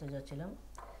শুরু করতে যাচ্ছিলাম।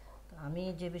 আমি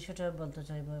যে বিষয়টা বলতে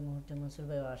চাইব এই মুহূর্তে, মনসুর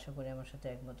ভাই আশা করি আমার সাথে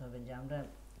একমত হবেন, যে আমরা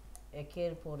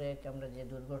একের পর এক আমরা যে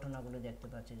দুর্ঘটনাগুলো দেখতে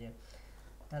পাচ্ছি, যে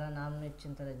তারা নাম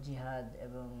নিচ্ছেন, তারা জিহাদ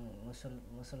এবং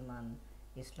মুসলমান,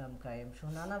 ইসলাম কায়েম সহ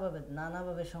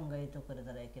নানাভাবে সংজ্ঞায়িত করে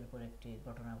তারা একের পর একটি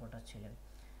ঘটনা ঘটাচ্ছিলেন।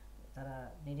 তারা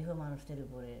নিরীহ মানুষদের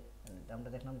উপরে, আমরা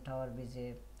দেখলাম টাওয়ার ব্রিজে,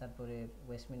 তারপরে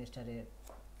ওয়েস্টমিনিস্টারে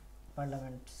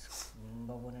পার্লামেন্ট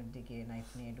ভবনের দিকে নাইফ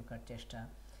নিয়ে ঢোকার চেষ্টা,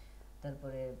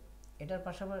 তারপরে এটার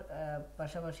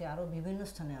পাশাপাশি আরও বিভিন্ন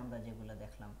স্থানে আমরা যেগুলো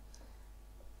দেখলাম,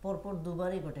 পরপর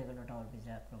দুবারই ঘটে গেল টাওয়ার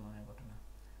ব্রিজে আক্রমণের ঘটনা।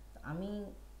 আমি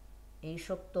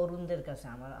এইসব তরুণদের কাছে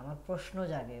আমার প্রশ্ন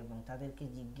জাগে এবং তাদেরকে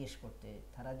জিজ্ঞেস করতে,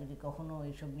 তারা যদি কখনো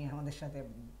এইসব নিয়ে আমাদের সাথে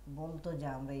বলতো যে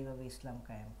আমরা এইভাবে ইসলাম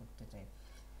কায়েম করতে চাই।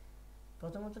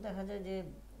 প্রথমত দেখা যায় যে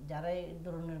যারা এই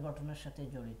ধরনের ঘটনার সাথে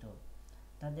জড়িত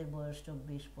তাদের বয়স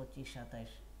 24, 25, 27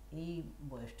 এই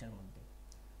বয়সটার মধ্যে।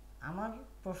 আমার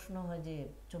প্রশ্ন হয় যে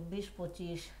 24,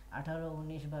 25, 18,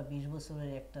 19 বা 20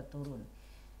 বছরের একটা তরুণ,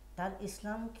 তার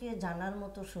ইসলামকে জানার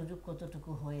মতো সুযোগ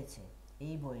কতটুকু হয়েছে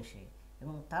এই বয়সে,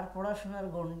 এবং তার পড়াশোনার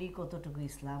গণ্ডি কতটুকু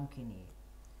ইসলামকে নিয়ে,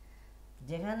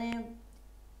 যেখানে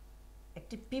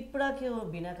একটি পিঁপড়াকেও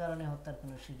বিনা কারণে হত্যার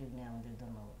কোনো সুযোগ নেই আমাদের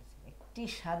ধর্ম বলেছে। একটি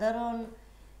সাধারণ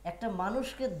একটা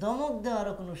মানুষকে ধমক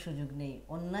দেওয়ারও কোনো সুযোগ নেই,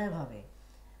 অন্যায়ভাবে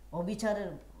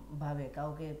অবিচারের ভাবে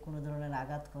কাউকে কোনো ধরনের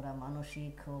আঘাত করা,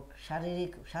 মানসিক হোক,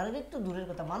 শারীরিক তো দূরের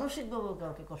কথা, মানসিকভাবেও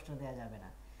কাউকে কষ্ট দেওয়া যাবে না।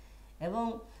 এবং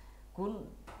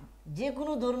যে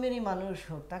কোনো ধর্মেরই মানুষ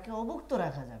হোক তাকে অভুক্ত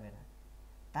রাখা যাবে না।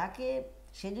 তাকে,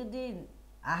 সে যদি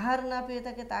আহার না পেয়ে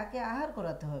থাকে তাকে আহার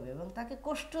করাতে হবে এবং তাকে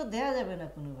কষ্ট দেয়া যাবে না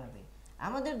কোনোভাবে।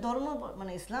 আমাদের ধর্ম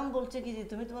মানে ইসলাম বলছে কি যে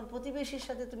তুমি তোমার প্রতিবেশীর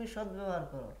সাথে তুমি সদ্ব্যবহার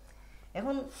করো।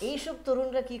 এখন এইসব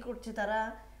তরুণরা কি করছে,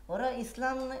 ওরা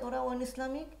ইসলাম, ওরা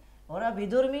অনইসলামিক, ওরা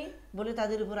বিধর্মী বলে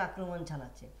তাদের উপর আক্রমণ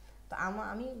চালাচ্ছে। তো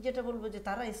আমি যেটা বলবো যে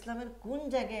তারা ইসলামের কোন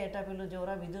জায়গায় এটা পেলো যে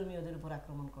ওরা বিধর্মী, ওদের উপর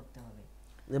আক্রমণ করতে হবে।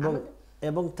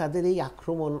 এবং তাদের এই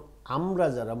আক্রমণ আমরা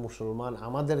যারা মুসলমান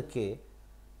আমাদেরকে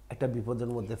একটা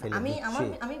বিপদের মধ্যে ফেলে দিচ্ছে।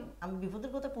 আমি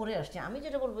বিপদের কথা পরে আসছি। আমি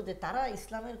যেটা বলবো যে তারা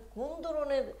ইসলামের কোন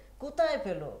ধরনের, কোথায়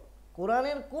পেল,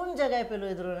 কোরআনের কোন জায়গায় পেল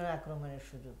এই ধরনের আক্রমণের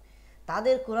সুযোগ।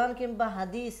 তাদের কোরআন কিংবা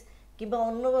হাদিস কিংবা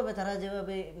অন্যভাবে তারা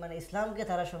যেভাবে মানে ইসলামকে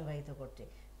তারা সংজ্ঞায়িত করছে,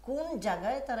 কোন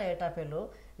জায়গায় তারা এটা পেল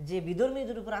যে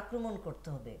বিধর্মীদের উপর আক্রমণ করতে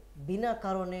হবে বিনা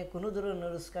কারণে, কোনো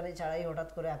ধরনের উস্কানি ছাড়াই হঠাৎ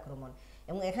করে আক্রমণ।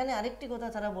 এবং এখানে আরেকটি কথা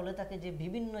তারা বলে থাকে যে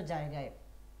বিভিন্ন জায়গায়,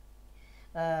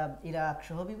 ইরাক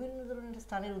সহ বিভিন্ন ধরনের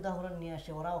স্থানের উদাহরণ নিয়ে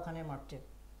আসে, ওরা ওখানে মারছে,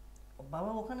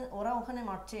 ওরা ওখানে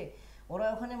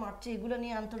মারছে, এগুলো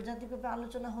নিয়ে আন্তর্জাতিকভাবে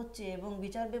আলোচনা হচ্ছে এবং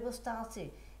বিচার ব্যবস্থা আছে।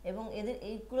 এবং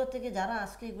এইগুলো থেকে যারা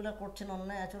আজকে এগুলো করছেন,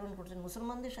 অন্যায় আচরণ করছেন,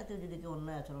 মুসলমানদের সাথেও যদি কেউ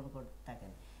অন্যায় আচরণ করতে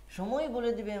থাকেন, সময়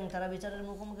বলে দিবে এবং তারা বিচারের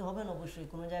মুখোমুখি হবেন অবশ্যই।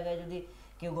 কোনো জায়গায় যদি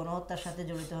কেউ গণহত্যার সাথে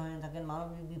জড়িত হয়ে থাকেন,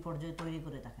 মানবিক বিপর্যয় তৈরি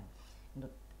করে থাকেন। কিন্তু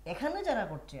এখানে যারা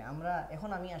করছে,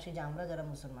 আমি আসি যে আমরা যারা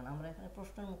মুসলমান, আমরা এখানে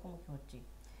প্রশ্নের মুখোমুখি হচ্ছি।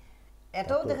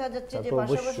 এটাও দেখা যাচ্ছে যে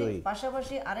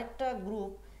পাশাপাশি আরেকটা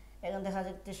গ্রুপ, এখন দেখা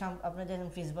যাচ্ছে আপনি দেখেন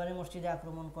ফিসবারে মসজিদে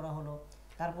আক্রমণ করা হলো,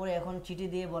 তারপরে এখন চিঠি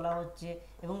দিয়ে বলা হচ্ছে,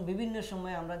 এবং বিভিন্ন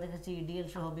সময় আমরা দেখেছি ইডিএল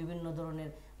সহ বিভিন্ন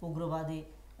ধরনের উগ্রবাদী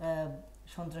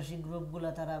সন্ত্রাসী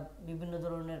গ্রুপগুলা তারা বিভিন্ন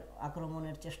ধরনের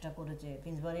আক্রমণের চেষ্টা করেছে,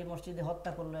 ফিন্সবাড়ি মসজিদে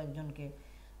হত্যা করলো একজনকে,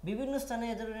 বিভিন্ন স্থানে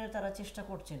এ ধরনের তারা চেষ্টা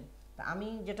করছেন। তা আমি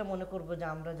যেটা মনে করব যে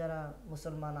আমরা যারা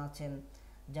মুসলমান আছেন,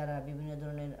 যারা বিভিন্ন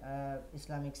ধরনের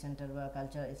ইসলামিক সেন্টার বা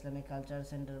ইসলামিক কালচার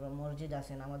সেন্টার বা মসজিদ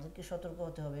আছেন, আমাদেরকে সতর্ক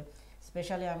হতে হবে।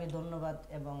 স্পেশালি আমি ধন্যবাদ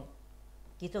এবং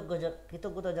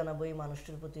কৃতজ্ঞতা জানাবো এই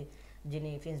মানুষটির প্রতি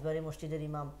যিনি ফিন্সবাড়ি মসজিদের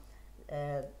ইমাম।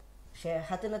 সে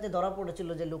হাতে নাতে ধরা পড়েছিল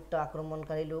যে লোকটা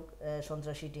আক্রমণকারী লোক,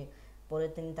 সন্ত্রাসীটি, পরে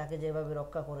তিনি তাকে যেভাবে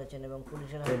রক্ষা করেছেন এবং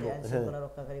পুলিশের হাতে, আইনশৃঙ্খলা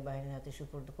রক্ষাকারী বাহিনীর হাতে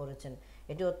সুপর্দ করেছেন,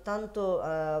 এটি অত্যন্ত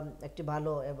একটি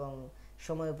ভালো এবং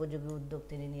সময় উপযোগী উদ্যোগ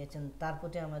তিনি নিয়েছেন। তার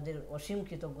প্রতি আমাদের অসীম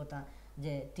কৃতজ্ঞতা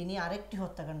যে তিনি আরেকটি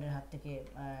হত্যাকাণ্ডের হাত থেকে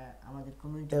আমাদের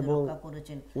কমিউনিটিকে রক্ষা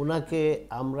করেছেন। ওনাকে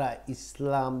আমরা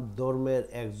ইসলাম ধর্মের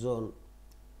একজন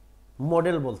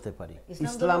মডেল বলতে পারি।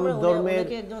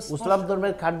 ইসলাম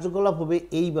ধর্মের কার্যকলাপ হবে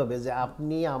এইভাবে যে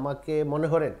আপনি আমাকে মনে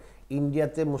করেন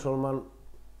ইন্ডিয়াতে মুসলমান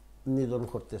নিধন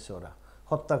করতেছে, ওরা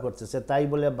হত্যা করতেছে, তাই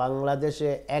বলে বাংলাদেশে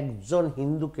একজন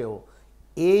হিন্দুকেও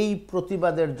এই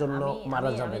প্রতিবাদের জন্য মারা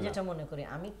যাবে না। আমি যেটা মনে করি,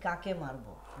 আমি কাকে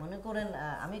মারবো, মনে করেন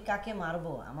আমি কাকে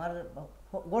মারবো, আমার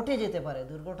ঘটে যেতে পারে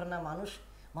দুর্ঘটনা,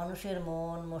 মানুষের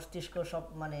মন মস্তিষ্ক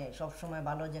সব সময়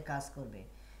ভালো যে কাজ করবে।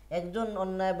 একজন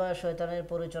অন্যায় বা শয়তানের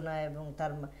পরিচয় এবং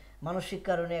তার মানসিক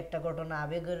কারণে একটা ঘটনা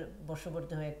আবেগের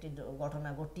বশবর্তী হয়ে একটি ঘটনা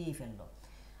ঘটিয়ে ফেললো।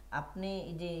 আপনি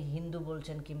যে হিন্দু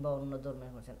বলছেন কিংবা অন্য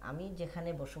ধর্মের বলছেন, আমি যেখানে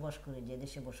বসবাস করি, যে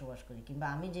দেশে বসবাস করি, কিংবা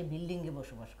আমি যে বিল্ডিংয়ে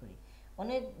বসবাস করি,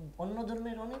 অনেক অন্য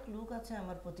ধর্মের অনেক লোক আছে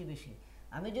আমার প্রতিবেশী।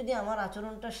 আমি যদি আমার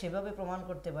আচরণটা সেভাবে প্রমাণ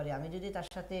করতে পারি, আমি যদি তার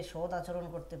সাথে সৎ আচরণ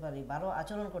করতে পারি, ভালো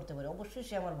আচরণ করতে পারি, অবশ্যই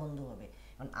সে আমার বন্ধু হবে।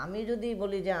 কারণ আমি যদি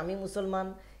বলি যে আমি মুসলমান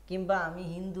কিংবা আমি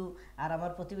হিন্দু আর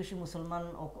আমার প্রতিবেশী মুসলমান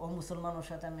ও মুসলমান, ওর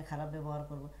সাথে আমি খারাপ ব্যবহার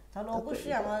করব, তাহলে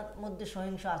অবশ্যই আমার মধ্যে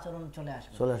সহিংস আচরণ চলে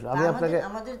আসবে।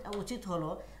 আমাদের উচিত হলো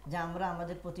যে আমরা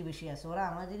আমাদের প্রতিবেশী আছে, ওরা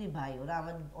আমাদেরই ভাই, ওরা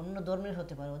আমাদের অন্য ধর্মের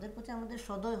হতে পারে, ওদের প্রতি আমাদের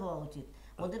সদয় হওয়া উচিত,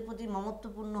 ওদের প্রতি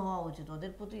মমত্বপূর্ণ হওয়া উচিত,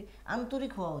 ওদের প্রতি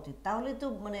আন্তরিক হওয়া উচিত। তাহলে তো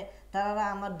তারা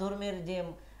আমার ধর্মের যে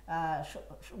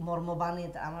মর্মবাণী,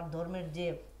 আমার ধর্মের যে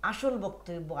আসল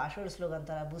বক্তব্য, আসল স্লোগান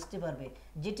তারা বুঝতে পারবে।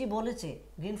 যেটি বলেছে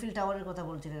গ্রিনফিল্ড টাওয়ারের কথা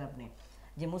বলছিলেন আপনি,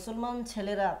 যে মুসলমান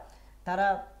ছেলেরা তারা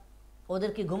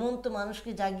ওদেরকে ঘুমন্ত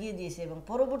মানুষকে জাগিয়ে দিয়েছে এবং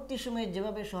পরবর্তী সময়ে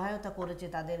যেভাবে সহায়তা করেছে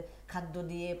তাদের খাদ্য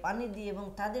দিয়ে, পানি দিয়ে, এবং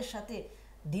তাদের সাথে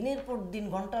দিনের পর দিন,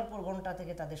 ঘন্টার পর ঘন্টা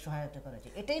থেকে তাদের সহায়তা করেছে।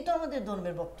 এটাই তো আমাদের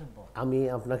ধর্মের বক্তব্য। আমি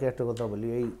আপনাকে একটা কথা বলি,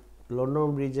 এই লন্ডন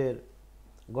ব্রিজের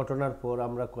ঘটনার পর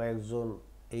আমরা কয়েকজন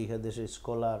এই দেশের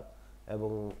স্কলার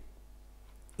এবং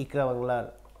ইকরা বাংলার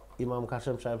ইমাম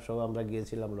কাসেম সাহেব সহ আমরা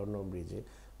গিয়েছিলাম লন্ডন ব্রিজে।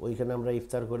 ওইখানে আমরা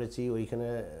ইফতার করেছি, ওইখানে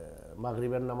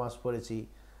মাগরিবের নামাজ পড়েছি।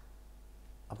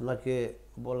 আপনাকে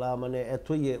বলা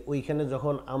এতই, ওইখানে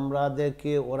যখন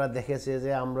আমাদেরকে ওরা দেখেছে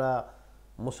যে আমরা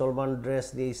মুসলমান ড্রেস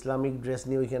নিয়ে, ইসলামিক ড্রেস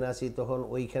নিয়ে ওইখানে আছি, তখন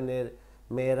ওইখানের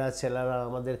মেয়েরা ছেলেরা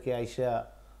আমাদেরকে আইসা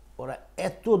ওরা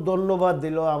এত ধন্যবাদ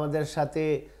দিল, আমাদের সাথে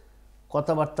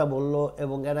কথাবার্তা বলল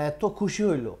এবং এরা এত খুশি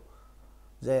হইল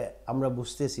যে আমরা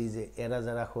বুঝতেছি যে এরা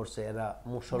যারা করছে এরা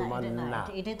মুসলমান না।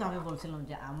 এটাই তো আমি বলছিলাম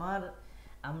যে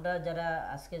আমরা যারা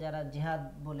আজকে যারা জিহাদ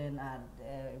বলেন আর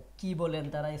কি বলেন,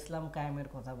 তারা ইসলাম কায়েমের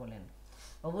কথা বলেন,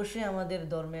 অবশ্যই আমাদের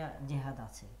ধর্মে জিহাদ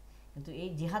আছে, কিন্তু এই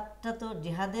জিহাদটা তো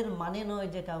জিহাদের মানে নয়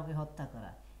যে কাউকে হত্যা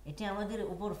করা। এটি আমাদের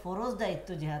উপর ফরজ দায়িত্ব,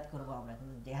 জিহাদ করব আমরা,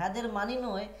 কিন্তু জিহাদের মানে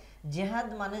নয়। জিহাদ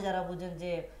মানে যারা বুঝেন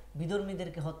যে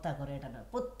বিধর্মীদেরকে হত্যা করে, এটা না।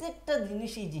 প্রত্যেকটা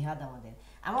জিনিসই জিহাদ আমাদের।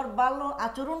 আমার ভালো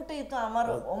আচরণটাই তো আমার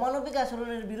অমানবিক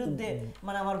আচরণের বিরুদ্ধে,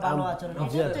 আমার ভালো আচরণ,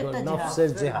 প্রত্যেকটা জিহাদ।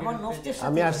 আমার নফসের সাথে।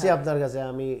 আমি আসছি আপনার কাছে,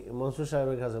 আমি মনসুর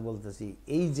সাহেবের কাছে বলতেছি,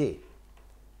 এই যে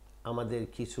আমাদের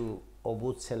কিছু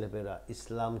অবুঝ ছেলেপেরা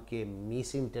ইসলামকে মিস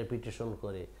ইন্টারপ্রিটেশন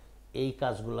করে এই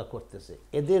কাজগুলা করতেছে,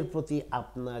 এদের প্রতি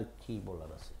আপনার কি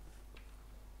বলার আছে?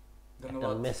 একটা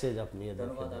মেসেজ আপনি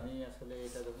এদেরকে দেন। আমি আসলে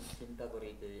এটা যখন চিন্তা করি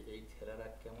যে এই ছেলেরা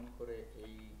কেমন করে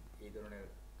এই ধরনের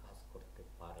কাজ করতে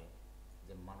পারে,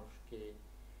 যে মানুষকে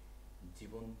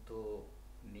জীবন্ত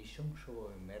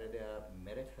নৃশংসভাবে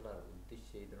মেরে ফেলার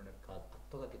উদ্দেশ্যে এই ধরনের কাজ,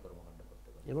 আত্মঘাতী কর্মকাণ্ড করতে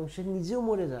পারে, এবং সে নিজেও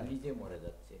মরে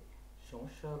যাচ্ছে।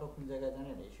 সমস্যা হলো কোন জায়গায়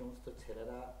জানেন? এই সমস্ত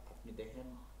ছেলেরা আপনি দেখেন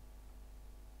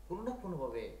কোনো না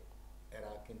কোনোভাবে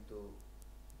এরা কিন্তু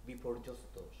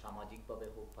বিপর্যস্ত, সামাজিকভাবে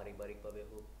হোক, পারিবারিকভাবে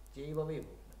হোক, যেইভাবেই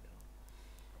হোক না কেন।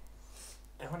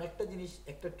 এখন একটা জিনিস,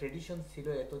 একটা ট্রেডিশন ছিল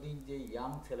এতদিন যে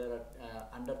ইয়াং ছেলেরা,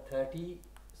 আন্ডার 30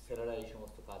 ছেলেরা এই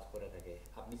সমস্ত কাজ করে থাকে।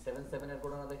 আপনি 7/7 এর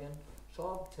ঘটনা দেখেন,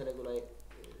 সব ছেলেগুলাই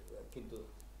কিন্তু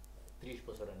 30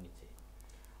 বছরের নিচে।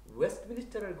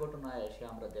 ওয়েস্টমিনিস্টারের ঘটনায় এসে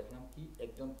আমরা দেখলাম কি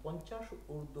একজন 50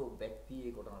 ঊর্ধ্ব ব্যক্তি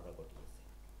এই ঘটনাটা ঘটিয়েছে।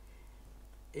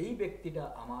 এই ব্যক্তিটা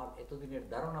আমার এতদিনের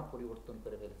ধারণা পরিবর্তন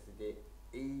করে ফেলেছে যে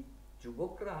এই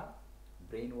যুবকরা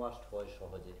ব্রেইন ওয়াশড হয়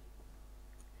সহজে,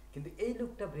 কিন্তু এই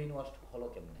লোকটা ব্রেন ওয়াশ হলো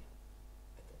কেমনে?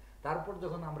 তারপর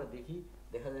যখন আমরা দেখি,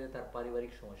 দেখা যায় তার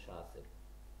পারিবারিক সমস্যা আছে,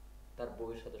 তার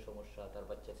বউয়ের সাথে সমস্যা, তার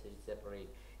বাচ্চা সেপারেট।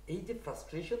 এই যে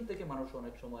ফ্রাস্ট্রেশন থেকে মানুষ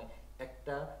অনেক সময়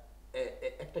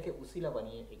একটাকে উসিলা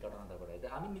বানিয়ে এই ঘটনাটা করে,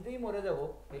 আমি নিজেই মরে যাবো,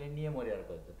 তাহলে নিয়ে মরে আর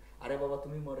কয়েকজন, আরে বাবা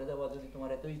তুমি মরে যাবা যদি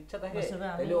তোমার এত ইচ্ছা থাকে,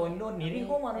 তাহলে অন্য নিরীহ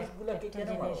মানুষগুলোকে কেন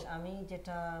মারো? আমি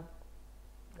যেটা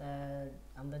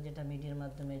আমরা যেটা মিডিয়ার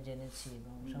মাধ্যমে জেনেছি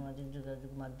এবং সামাজিক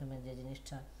যোগাযোগ মাধ্যমে যে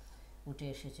জিনিসটা উঠে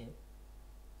এসেছে,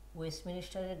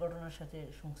 ওয়েস্টমিনিস্টারের ঘটনার সাথে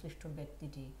সংশ্লিষ্ট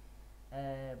ব্যক্তিটি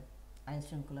আইন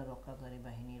শৃঙ্খলা রক্ষাকারী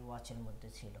বাহিনীর ওয়াচের মধ্যে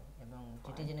ছিল এবং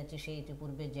যেটি জেনেছি সে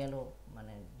ইতিপূর্বে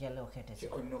জেলেও খেটেছে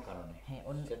অন্য কারণে। হ্যাঁ,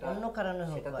 অন্য কারণে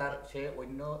হোক, সে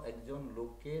অন্য একজন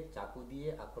লোককে চাকু দিয়ে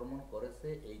আক্রমণ করেছে,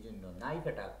 এই জন্য নাইফ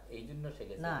অ্যাটাক, এই জন্য সে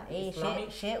গেছে না, এই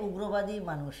সে উগ্রবাদী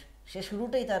মানুষ, সে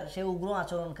শুরুটাই সে উগ্র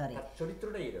আচরণকারী,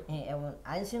 চরিত্রটাই এরকম। হ্যাঁ, এবং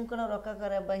আইন শৃঙ্খলা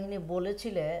রক্ষাকারী বাহিনী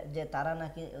বলেছিল যে তারা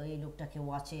নাকি ওই লোকটাকে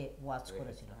ওয়াচ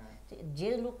করেছিল। যে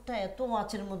লোকটা এত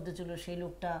ওয়াচের মধ্যে ছিল, সেই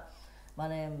লোকটা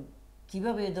মানে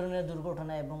কিভাবে এই ধরনের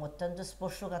দুর্ঘটনা, এবং অত্যন্ত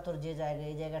স্পর্শকাতর যে জায়গা,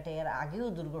 এই জায়গাটা এর আগেও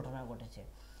দুর্ঘটনা ঘটেছে,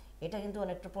 এটা কিন্তু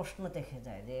অনেকটা প্রশ্ন থেকে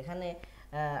যায় যে এখানে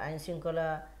আইন শৃঙ্খলা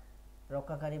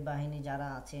রক্ষাকারী বাহিনী যারা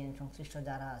আছেন, সংশ্লিষ্ট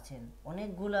যারা আছেন,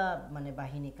 অনেকগুলা মানে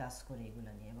বাহিনী কাজ করে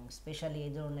এগুলা নিয়ে, এবং স্পেশালি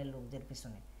এই ধরনের লোকদের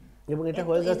পিছনে, এবং এটা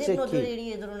হয়ে যাচ্ছে কি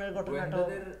এই ধরনের ঘটনাটা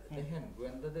দেখেন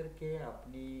গোয়েন্দাদেরকে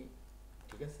আপনি,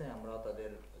 ঠিক আছে আমরা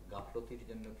তাদের গাফলতির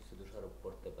জন্য কিছু দোষারোপ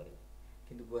করতে পারি,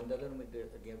 কিন্তু গোয়েন্দাদের মধ্যে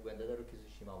গোয়েন্দাদেরও কিছু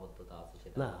সীমাবদ্ধতা আছে।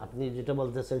 সেটা না, আপনি যেটা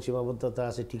বলতেছেন সীমাবদ্ধতা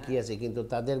আছে, ঠিকই আছে, কিন্তু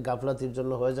তাদের গাফলতির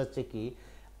জন্য হয়ে যাচ্ছে কি,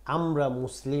 আমরা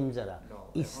মুসলিম যারা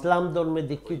ইসলাম ধর্মে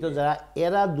দীক্ষিত যারা,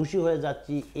 এরা দোষী হয়ে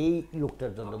যাচ্ছি এই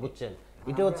লোকটার জন্য, বুঝছেন?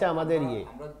 এটা হচ্ছে আমাদের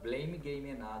আমরা ব্লেম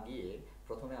গেমে না গিয়ে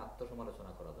প্রথমে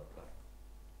আত্মসমালোচনা করা দরকার।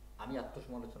 আমি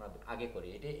আত্মসমালোচনা আগে করি,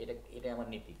 এটা আমার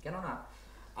নীতি। কেননা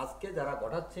আজকে যারা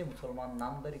ঘটাচ্ছে মুসলমান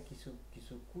নামদারি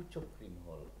কিছু কুচক্রী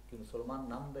মহল, মুসলমান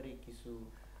নামদারি কিছু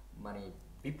মানে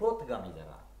বিপদগামী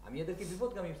যারা, আমি এদেরকে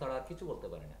বিপদগামী ছাড়া আর কিছু বলতে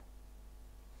পারি না।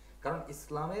 কারণ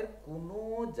ইসলামের কোন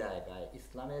জায়গায়,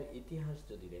 ইসলামের ইতিহাস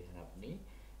যদি দেখেন আপনি,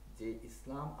 যে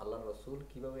ইসলাম আল্লাহর রাসূল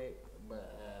কিভাবে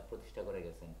প্রতিষ্ঠা করে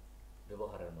গেছেন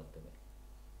ব্যবহারের মাধ্যমে,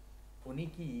 উনি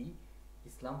কি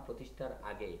ইসলাম প্রতিষ্ঠার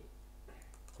আগে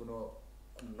কোনো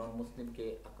নন মুসলিমকে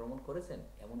আক্রমণ করেছেন?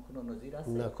 এমন কোন নজির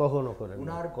আছে? না, কখনো করেন না।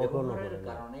 উনার ব্যবহারের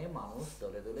কারণে মানুষ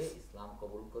দলে দলে ইসলাম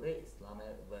কবুল করে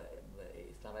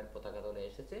ইসলামের পতাকা দলে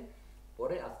এসেছে।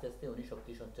 পরে আস্তে আস্তে উনি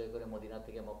শক্তি সঞ্চয় করে মদিনা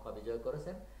থেকে মক্কা বিজয়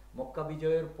করেছেন। মক্কা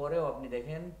বিজয়ের পরেও আপনি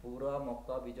দেখেন, পুরা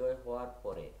মক্কা বিজয় হওয়ার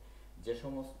পরে যে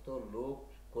সমস্ত লোক,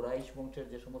 কুরাইশ বংশের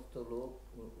যে সমস্ত লোক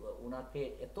উনাকে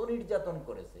এত নির্যাতন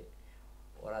করেছে,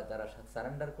 ওরা যারা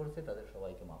সারেন্ডার করেছে তাদের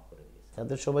সবাইকে মাফ করে দিয়েছে,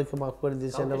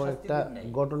 দিয়েছেন। এবং একটা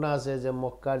ঘটনা আছে যে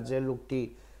মক্কার যে লোকটি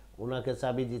ওনাকে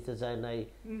চাবি দিতে চায় নাই,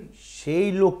 সেই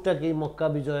লোকটাকে মক্কা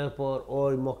বিজয়ের পর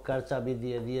ওই মক্কার চাবি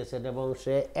দিয়ে দিয়েছেন, এবং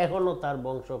সে এখনো তার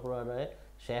বংশ প্রণয়ে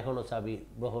সে এখনো চাবি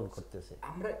বহন করতেছে।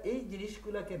 আমরা এই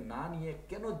জিনিসগুলোকে না নিয়ে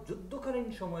কেন যুদ্ধকালীন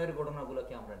সময়ের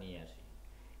ঘটনাগুলোকে আমরা নিয়ে আসি?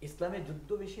 ইসলামে যুদ্ধ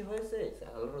বেশি হয়েছে,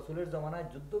 আল্লাহর রাসূলের জামানায়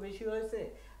যুদ্ধ বেশি হয়েছে,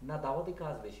 না দাওয়াতি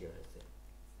কাজ বেশি হয়েছে?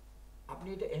 আপনি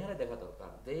এটা এখানে দেখা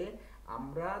দরকার যে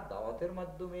আমরা দাওয়াতের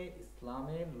মাধ্যমে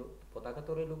ইসলামের পতাকা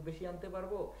তলে লোক বেশি আনতে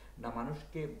পারবো, না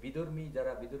মানুষকে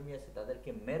যারা বিধর্মী আছে তাদেরকে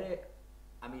মেরে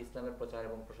আমি ইসলামের প্রচার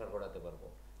এবং প্রসার করাতে পারবো?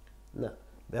 না,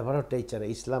 ব্যাপারটা এই ছাড়া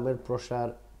ইসলামের প্রসার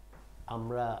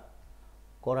আমরা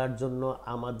করার জন্য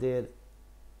আমাদের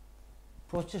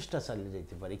প্রচেষ্টা চালিয়ে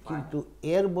যেতে পারি, কিন্তু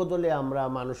এর বদলে আমরা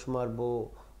মানুষ মারবো,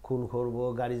 খুন করবো,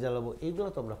 গাড়ি জ্বালাবো, এইগুলো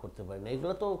তো আমরা করতে পারি না।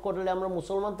 এগুলো তো করলে আমরা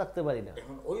মুসলমান থাকতে পারি না।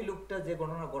 এখন ওই লোকটা যে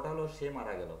ঘটনা ঘটালো, সে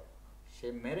মারা গেল, সে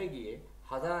মেরে গিয়ে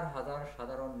হাজার হাজার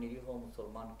সাধারণ নিরীহ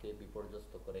মুসলমানকে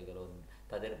বিপর্যস্ত করে গেল,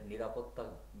 তাদের নিরাপত্তা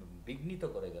বিঘ্নিত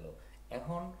করে গেল।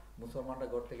 এখন মুসলমানরা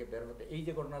ঘর থেকে বের হতে, এই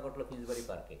যে ঘটনা ঘটলো ফিন্সবাড়ি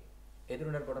পার্কে, এই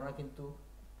ধরনের ঘটনা কিন্তু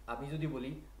আমি যদি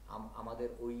বলি আমাদের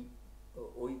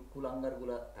ওই কুলাঙ্গার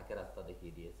গুলা তাকে রাস্তা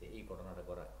দেখিয়ে দিয়েছে এই ঘটনাটা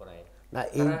করায়।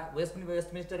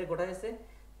 ওয়েস্টমিনিস্টারে ঘটাইছে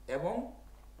এবং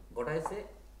ঘটাইছে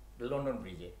লন্ডন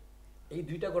ব্রিজে। এই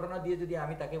দুইটা ঘটনা দিয়ে যদি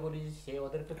আমি তাকে বলি সে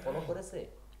ওদেরকে ফলো করেছে,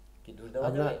 কি দোষ দেওয়া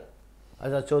যাবে?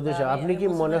 আচ্ছা চৌধুরী সাহেব, আপনি কি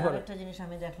মনে করেন? একটা জিনিস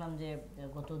আমি দেখলাম যে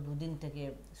গত দুদিন থেকে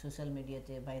সোশ্যাল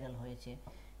মিডিয়াতে ভাইরাল হয়েছে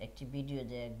একটি ভিডিও,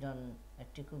 যে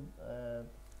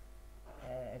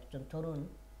একজন তরুণ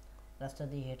রাস্তা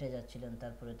দিয়ে হেঁটে যাচ্ছিলেন,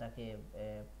 তারপরে তাকে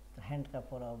হ্যান্ডকাপ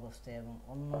পরা অবস্থায় এবং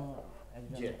অন্য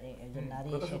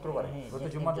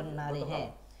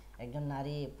একজন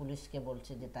নারী পুলিশকে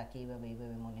বলছে যে তাকে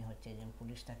এইভাবে মনে হচ্ছে, একজন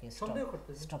পুলিশ তাকে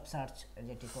স্টপ সার্চ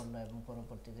যেটি করলো এবং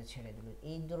পরবর্তীতে ছেড়ে দিল।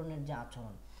 এই ধরনের যে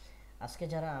আচরণ, আজকে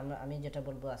যারা আমি যেটা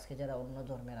বলবো, আজকে যারা অন্য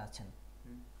ধর্মের আছেন,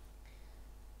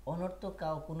 অনর্থক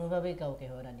কোনোভাবেই কাউকে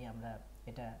হয়রানি আমরা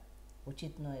এটা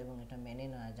উচিত নয় এবং এটা মেনে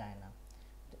নেওয়া যায় না।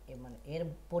 তো মানে এর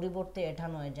পরিবর্তে এটা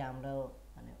নয় যে আমরাও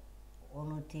মানে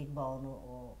অনৈতিক বা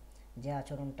যে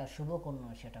আচরণটা শুভকর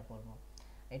নয় সেটা করব।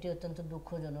 এটি অত্যন্ত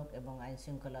দুঃখজনক এবং আইন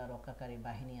শৃঙ্খলা রক্ষাকারী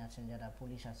বাহিনী আছেন, যারা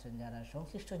পুলিশ আছেন, যারা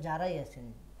সংশ্লিষ্ট যারাই আছেন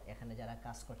এখানে যারা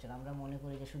কাজ করছেন, আমরা মনে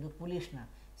করি যে শুধু পুলিশ না,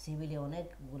 সিভিলে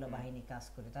অনেকগুলো বাহিনী কাজ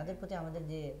করে, তাদের প্রতি আমাদের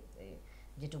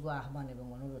যেটুকু আহ্বান এবং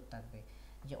অনুরোধ থাকবে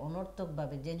যে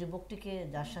অনর্থকভাবে যে যুবকটিকে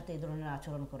যার সাথে এই ধরনের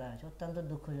আচরণ করা হয়েছে অত্যন্ত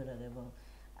দুঃখজনক এবং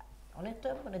অনেকটা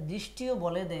মানে দৃষ্টিও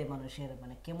বলে দেয় মানুষের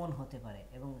মানে কেমন হতে পারে।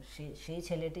 এবং সেই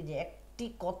ছেলেটি যে একটি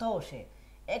কথাও সে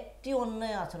একটি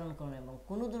অন্যায় আচরণ করে এবং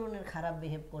কোনো ধরনের খারাপ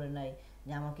বিহেভ করে নাই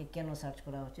যে আমাকে কেন সার্চ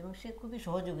করা হচ্ছে, এবং সে খুবই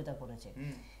সহযোগিতা করেছে।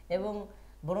 এবং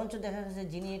বরঞ্চ দেখা যাচ্ছে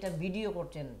যিনি এটা ভিডিও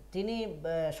করছেন তিনি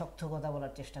শক্ত কথা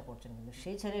বলার চেষ্টা করছেন, কিন্তু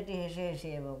সেই ছেলেটি হেসে হেসে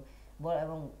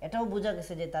এবং এটাও বোঝা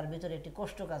গেছে যে তার ভিতরে একটি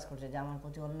কষ্ট কাজ করছে যে আমার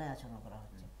প্রতি অন্যায় আচরণ করা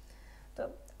হচ্ছে। তো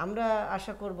আমরা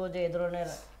আশা করব যে এ ধরনের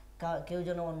কেউ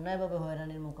যেন অন্যায়ভাবে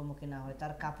হয়রানির মুখোমুখি না হয়,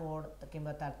 তার কাপড়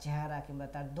কিংবা তার চেহারা কিংবা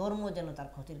তার ধর্ম যেন তার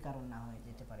ক্ষতির কারণ না হয়ে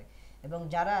যেতে পারে। এবং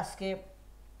যারা আজকে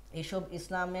এইসব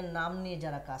ইসলামের নাম নিয়ে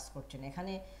যারা কাজ করছেন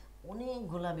এখানে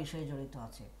অনেকগুলা বিষয় জড়িত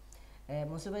আছে।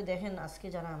 মুসিব ভাই দেখেন, আজকে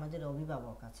যারা আমাদের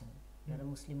অভিভাবক আছেন, যারা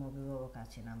মুসলিম অভিভাবক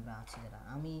আছেন, আমরা আছি যারা,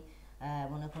 আমি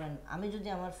মনে করেন আমি যদি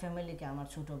আমার ফ্যামিলিকে, আমার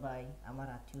ছোট ভাই, আমার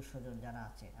আত্মীয় স্বজন যারা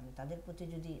আছে, আমি তাদের প্রতি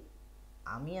যদি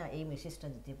আমি এই মেসেজটা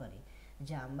দিতে পারি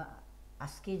যে আমরা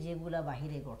আজকে যেগুলা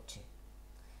বাহিরে ঘটছে,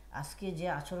 আজকে যে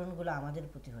আচরণগুলো আমাদের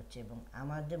প্রতি হচ্ছে এবং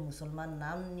আমাদের মুসলমান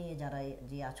নাম নিয়ে যারা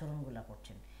যে আচরণগুলো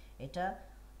করছেন, এটা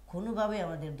কোনোভাবে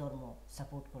আমাদের ধর্ম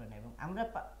সাপোর্ট করে না। এবং আমরা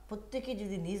প্রত্যেকে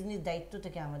যদি নিজ নিজ দায়িত্ব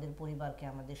থেকে আমাদের পরিবারকে,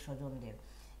 আমাদের স্বজনদের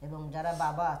এবং যারা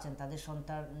বাবা আছেন তাদের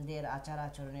সন্তানদের আচার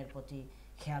আচরণের প্রতি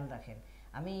খেয়াল রাখেন।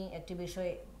 আমি একটি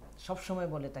বিষয় সবসময়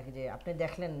বলে থাকি যে আপনি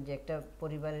দেখলেন যে একটা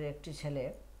পরিবারের একটি ছেলে,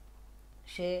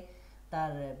 সে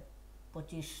তার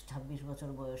 25-26 বছর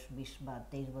বয়স, 20 বা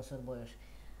 23 বছর বয়স,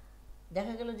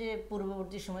 দেখা গেল যে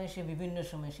পূর্ববর্তী সময়ে সে বিভিন্ন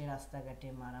সময় সে রাস্তাঘাটে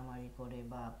মারামারি করে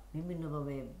বা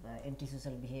বিভিন্নভাবে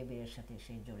অ্যান্টিসোশ্যাল বিহেভিয়ারের সাথে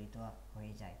সে জড়িত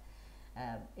হয়ে যায়।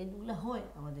 এগুলো হয়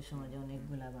আমাদের সমাজে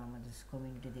অনেকগুলো, বা আমাদের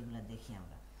কমিউনিটিতে এগুলো দেখি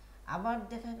আমরা। আবার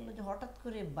দেখা গেল যে হঠাৎ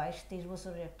করে 22-23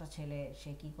 বছরের একটা ছেলে,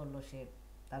 সে কি করলো, সে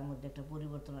তার মধ্যে একটা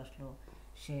পরিবর্তন আসলো,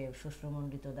 সে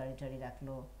শুষ্কমণ্ডিত দাড়ি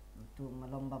রাখলো,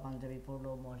 লম্বা পাঞ্জাবি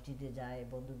পরলো, মসজিদে যায়,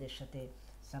 বন্ধুদের সাথে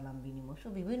সালাম বিনিময়,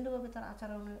 সব বিভিন্নভাবে তার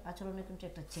আচরণে কিন্তু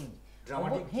একটা চেঞ্জ।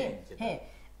 হ্যাঁ,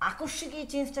 আকস্মিক এই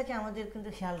চেঞ্জটাকে আমাদের কিন্তু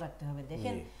খেয়াল রাখতে হবে।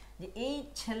 দেখেন যে এই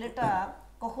ছেলেটা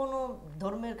কখনো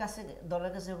ধর্মের কাছে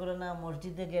গেল না,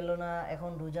 মসজিদে গেল না,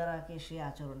 এখন রোজা রাখে, সে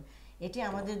আচরণ, এটি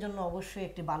আমাদের জন্য অবশ্যই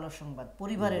একটি ভালো সংবাদ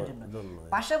পরিবারের জন্য।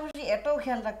 পাশাপাশি এটাও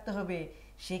খেয়াল রাখতে হবে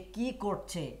সে কি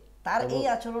করছে, তার এই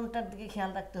আচরণটার দিকে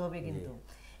খেয়াল রাখতে হবে কিন্তু,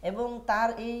 এবং তার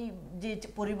এই যে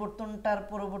পরিবর্তনটার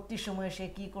পরবর্তী সময়ে সে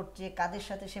কি করছে, কাদের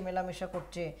সাথে সে মেলামেশা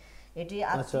করছে, এটি।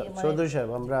 আচ্ছা চৌধুরী সাহেব,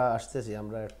 আমরা আসতেছি,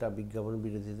 আমরা একটা বিজ্ঞাপন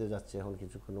বিরতিতে যাচ্ছি এখন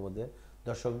কিছুক্ষণের মধ্যে।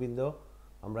 দর্শকবৃন্দ,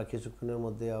 আমরা কিছুক্ষণের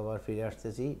মধ্যে আবার ফিরে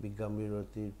আসতেছি বিজ্ঞাপন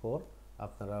বিরতির পর,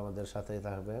 আপনারা আমাদের সাথে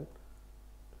থাকবেন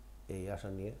এই আশা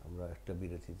নিয়ে আমরা একটা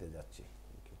বিরতিতে যাচ্ছি।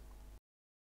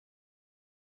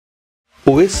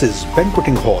 Oasis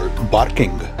Banqueting Hall,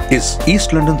 Barking, is East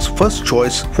London's first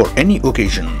choice for any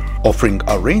occasion, offering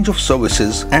a range of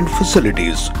services and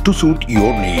facilities to suit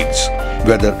your needs.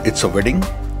 Whether it's a wedding,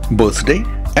 birthday,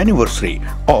 anniversary,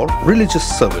 or religious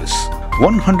service,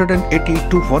 180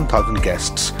 to 1000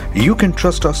 guests, you can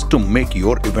trust us to make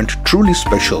your event truly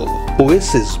special.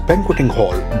 Oasis Banqueting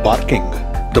Hall, Barking,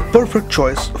 the perfect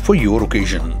choice for your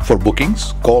occasion. For bookings,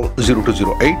 call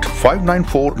 0208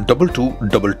 594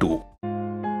 2222.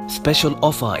 Special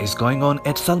offer is going on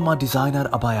at Salma Designer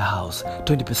Abaya House.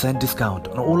 20% discount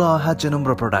on all our Hajj and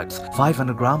Umrah products.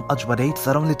 500 gram ajwa dates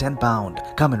are only £10.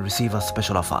 Come and receive a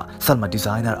special offer. Salma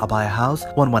Designer Abaya House,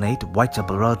 118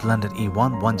 Whitechapel Road, London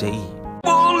E1 1JE.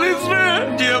 Police man,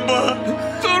 Jabba,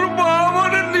 তোর মা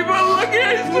আমারে নিবার লাগে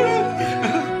আইছে।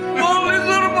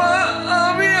 পুলিশের মা,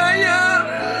 আমি আইয়ার।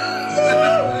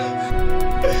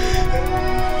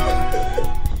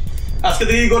 আজকে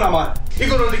দেখি ইগোর আমার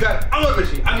ইগোর অধিকার আমার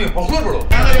বেশি, আমি হকর বড়।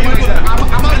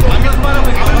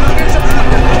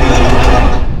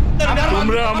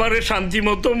 তোমরা আমারে শান্তি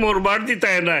মতো মরবার দিতে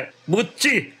না,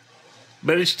 বুঝছি।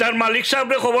 ব্যারিস্টার মালিক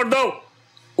সাহেবরে খবর দাও,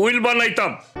 উইল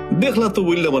বানাইতাম। দেখলা তো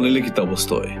উইল বানাইলে কি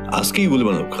অবস্থা হয়, আজকেই উইল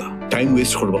বানাবো, টাইম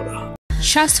ওয়েস্ট করবা না।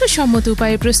 স্বাস্থ্যসম্মত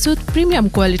উপায়ে প্রস্তুত প্রিমিয়াম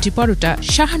কোয়ালিটি পরোটা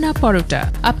শাহানা পরোটা,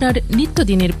 আপনার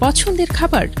নিত্যদিনের পছন্দের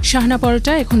খাবার। শাহানা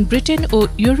পরোটা এখন ব্রিটেন ও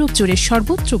ইউরোপ জুড়ে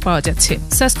সর্বত্র পাওয়া যাচ্ছে।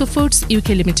 SASCO foods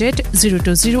UK limited,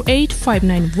 0208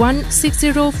 591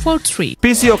 6043।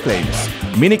 PCO claims,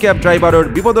 mini cab ড্রাইভারের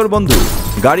বিপদের বন্ধু।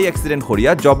 গাড়ি অ্যাক্সিডেন্ট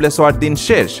করিয়া জবলেস হওয়ার দিন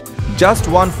শেষ। জাস্ট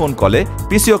ওয়ান ফোন কলে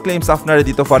পিসিও ক্লেমস আপনারে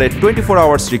দিতে পারে 24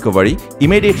 hours recovery,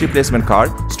 immediate replacement car,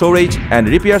 storage and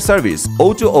repair service.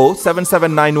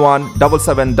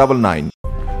 02077917799।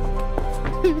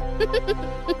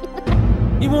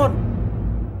 Emon,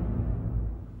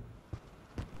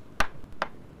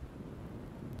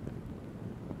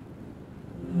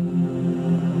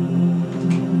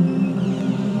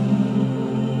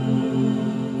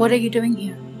 What are you doing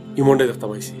here? ইমনডে দেখতে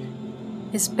পাইছি।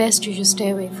 It's best you just stay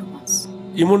away from us.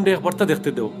 ইমনডে একবার তা দেখতে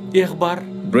দাও, একবার।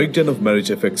 Breakdown of marriage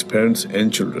affects parents and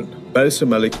children. Barrister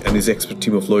Malik and his expert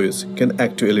team of lawyers can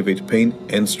act to elevate pain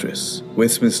and stress.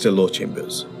 Westminster Law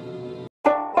Chambers.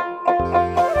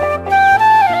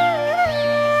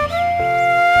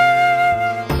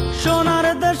 সোনার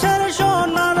দেশের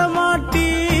সোনার মাটি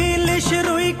ইলিশ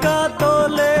রুই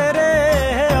কাতলে রে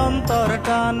অন্তর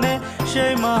টানে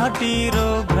সেই মাটির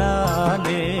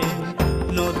ঘ্রাণে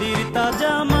নদীর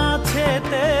তাজা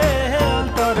মাছেতে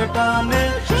অন্তর টানে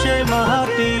সেই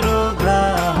মাটির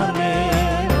ঘ্রাণে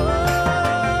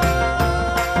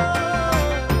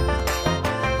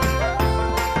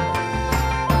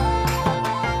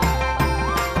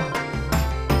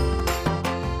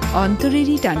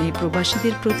অন্তরেরই টানে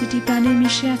প্রবাসীদের প্রতিটি প্রাণে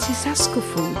মিশে আছে SASCO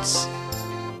foods.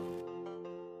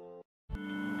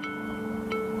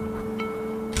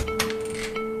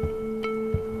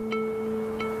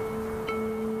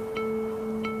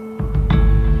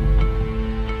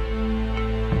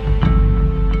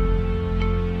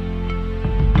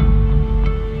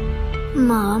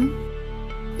 Mom,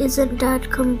 isn't Dad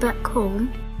come back home?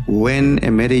 When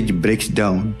a marriage breaks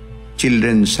down,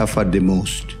 children suffer the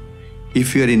most. If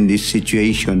you are in this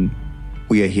situation,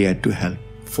 we are here to help.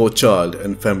 For child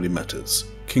and family matters,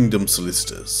 Kingdom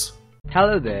Solicitors.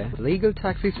 Hello there. Legal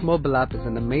Taxi's mobile app is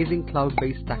an amazing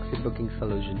cloud-based taxi booking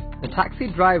solution. The taxi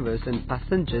drivers and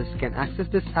passengers can access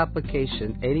this application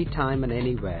anytime and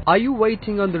anywhere. Are you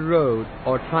waiting on the road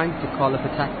or trying to call up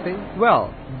a taxi? Well,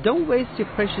 don't waste your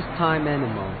precious time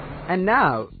anymore. And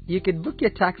now, you can book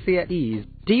your taxi at ease.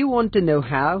 Do you want to know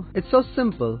how? It's so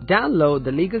simple. Download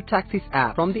the Legal Taxis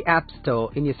app from the App Store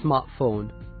in your smartphone.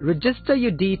 Register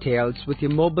your details with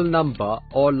your mobile number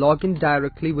or log in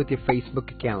directly with your Facebook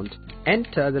account.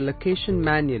 Enter the location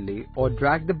manually or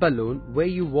drag the balloon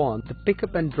where you want the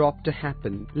pickup and drop to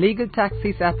happen. Legal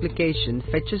Taxis application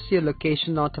fetches your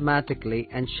location automatically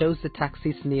and shows the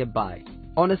taxis nearby.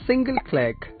 On a single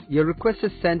click, your request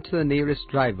is sent to the nearest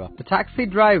driver. The taxi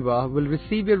driver will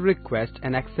receive your request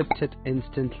and accept it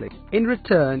instantly. In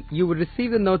return, you will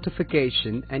receive a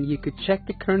notification and you could check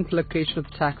the current location of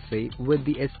the taxi with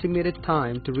the estimated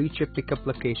time to reach your pickup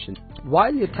location.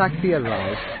 While your taxi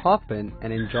arrives, hop in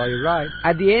and enjoy your ride.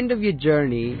 At the end of your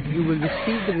journey, you will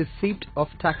receive the receipt of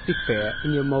taxi fare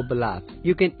in your mobile app.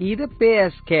 You can either pay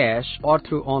as cash or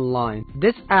through online.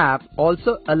 This app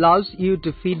also allows you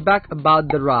to feedback about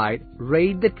the ride,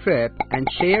 rate the trip and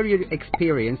share your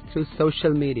experience through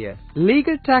social media.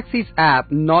 Legal Taxis app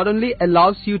not only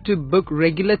allows you to book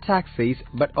regular taxis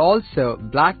but also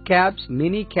black cabs,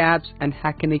 mini cabs and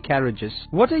hackney carriages.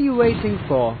 What are you waiting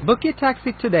for? Book your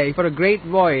taxi today for a great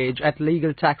voyage at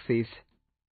Legal Taxis.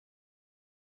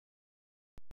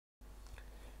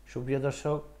 সুপ্রিয়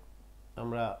দর্শক,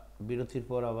 আমরা বিরতির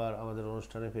পর আবার আমাদের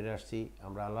অনুষ্ঠানে ফিরে আসছি।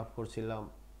 আমরা আলাপ করছিলাম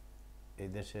এই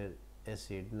দেশের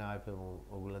অ্যাসিড, নাইফ এবং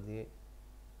ওগুলা দিয়ে।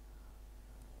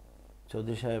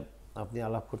 চৌধুরী সাহেব, আপনি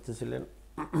আলাপ করতেছিলেন।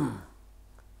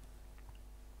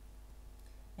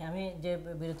 আমি যে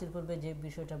বিরতির পূর্বে যে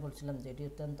বিষয়টা বলছিলাম যে এটি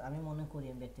অত্যন্ত, আমি মনে করি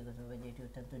ব্যক্তিগতভাবে যে এটি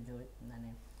অত্যন্ত মানে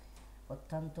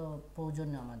অত্যন্ত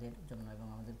প্রয়োজনীয় আমাদের জন্য এবং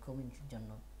আমাদের কমিউনিটির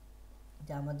জন্য,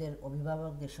 যে আমাদের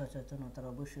অভিভাবকদের সচেতনতার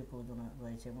অবশ্যই প্রয়োজন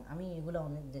রয়েছে। এবং আমি এগুলো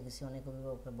অনেক দেখেছি, অনেক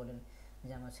অভিভাবকরা বলেন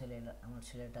যে আমার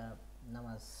ছেলেটা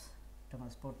নামাজ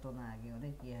পড়তো না, আগে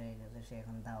অনেক ইয়ে হয়ে গেছে, সে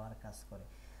এখন দাওয়ার কাজ করে।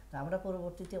 তো আমরা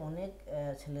পরবর্তীতে অনেক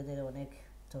ছেলেদের, অনেক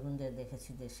তরুণদের দেখেছি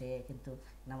যে সে কিন্তু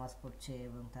নামাজ পড়ছে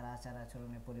এবং তার আচার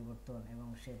আচরণে পরিবর্তন, এবং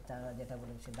তারা যেটা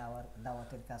বলেন সে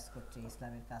দাওয়াতের কাজ করছে,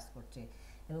 ইসলামের কাজ করছে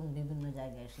এবং বিভিন্ন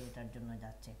জায়গায় সে এটার জন্য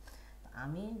যাচ্ছে।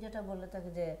 আমি যেটা বলে থাকি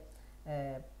যে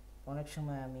অনেক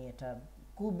সময় আমি এটা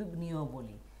খুব নিয়েও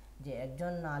বলি যে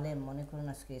একজন আলেম, মনে করুন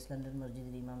আজকে ইসলামের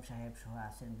মসজিদের ইমাম সাহেব সহ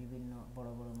আছেন, বিভিন্ন বড়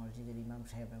বড় মসজিদের ইমাম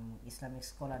সাহেব এবং ইসলামিক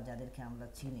স্কলার যাদেরকে আমরা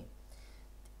চিনি,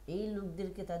 এই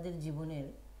লোকদেরকে তাদের জীবনের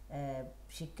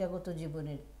শিক্ষাগত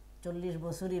জীবনের 40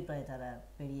 বছরই প্রায় তারা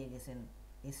পেরিয়ে গেছেন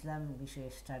ইসলাম বিষয়ে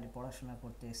পড়াশোনা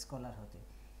করতে, স্কলার হতে,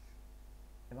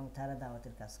 এবং তারা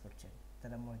দাওয়াতের কাজ করছেন,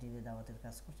 তারা মসজিদে দাওয়াতের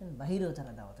কাজ করছেন, বাহিরেও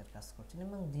তারা দাওয়াতের কাজ করছেন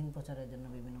এবং দিন প্রচারের জন্য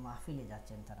বিভিন্ন মাহফিলে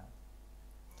যাচ্ছেন তারা।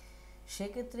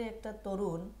 সেক্ষেত্রে একটা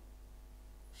তরুণ,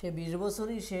 সে 20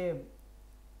 বছরই সে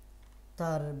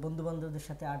তার বন্ধু বান্ধবদের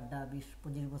সাথে আড্ডা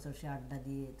 20-25 বছর সে আড্ডা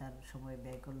দিয়ে তার সময়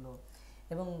ব্যয় করলো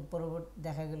এবং পরবর্তী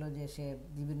দেখা গেল যে সে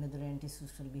বিভিন্ন ধরনের অ্যান্টি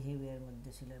সোশ্যাল বিহেভিয়ারের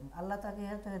মধ্যে ছিল এবং আল্লাহ তাকে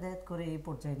হেদায়েত করে এই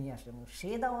পর্যায়ে নিয়ে আসলো এবং সে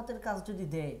দাওয়াতের কাজ যদি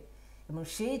দেয় এবং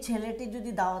সেই ছেলেটি যদি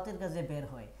দাওয়াতের কাজে বের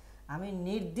হয়, আমি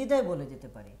নির্দ্বিধায় বলে যেতে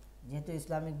পারি, যেহেতু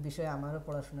ইসলামিক বিষয়ে আমারও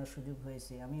পড়াশোনার সুযোগ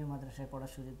হয়েছে, আমিও মাদ্রাসায়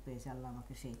পড়ার সুযোগ পেয়েছি, আল্লাহ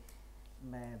আমাকে সেই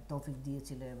তৌফিক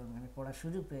দিয়েছিল এবং আমি পড়ার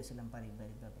সুযোগ পেয়েছিলাম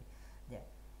পারিবারিকভাবে, যে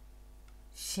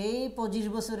সেই 25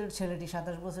 বছরের ছেলেটি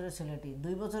 27 বছরের ছেলেটি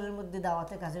 2 বছরের মধ্যে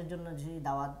দাওয়াতে কাজের জন্য যদি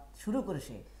দাওয়াত শুরু করে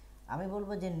সে, আমি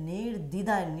বলবো যে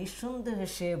নির্দ্বিধায় নিঃসন্দেহে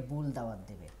সে ভুল দাওয়াত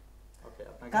দেবে,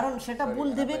 কারণ সেটা ভুল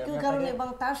দেবে কি কারণে, এবং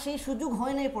তার সেই সুযোগ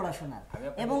হয় নাই পড়াশোনার,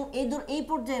 এবং এই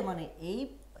পর্যায়ে মানে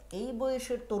এই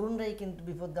বয়সের তরুণরাই কিন্তু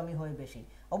বিপদগামী হয় বেশি।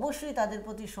 অবশ্যই তাদের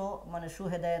প্রতি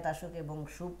সুহেদায়েত আসুক এবং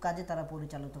সুখ কাজে তারা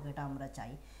পরিচালিত হোক, এটা আমরা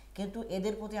চাই, কিন্তু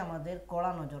এদের প্রতি আমাদের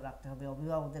কড়া নজর রাখতে হবে,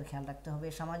 অভিভাবকদের খেয়াল রাখতে হবে,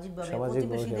 সামাজিকভাবে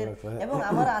প্রতিবেশীদের এবং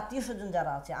আমার আত্মীয় স্বজন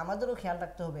যারা আছে আমাদেরও খেয়াল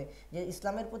রাখতে হবে যে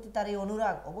ইসলামের প্রতি তার এই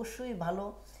অনুরাগ অবশ্যই ভালো,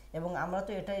 এবং আমরা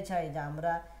তো এটাই চাই যে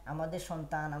আমরা আমাদের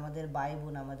সন্তান, আমাদের ভাই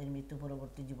বোন, আমাদের মৃত্যু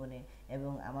পরবর্তী জীবনে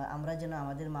এবং আমরা যেন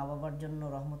আমাদের মা বাবার জন্য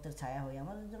রহমতের ছায়া হই,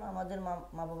 আমাদের জন্য আমাদের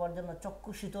মা বাবার জন্য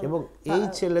চক্ষু শীতল। এবং এই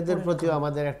ছেলেদের প্রতিও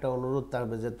আমাদের একটা অনুরোধ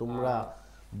থাকবে যে তোমরা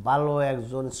ভালো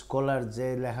একজন স্কলার যে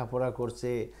লেখাপড়া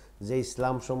করছে, যে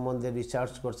ইসলাম সম্বন্ধে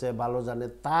রিসার্চ করছে, ভালো জানে,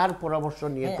 তার পরামর্শ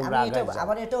নিয়ে তোমরা আগায় যাও।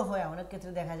 আবার এটাও হয় অনেক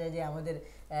ক্ষেত্রে দেখা যায় যে আমাদের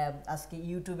আজকে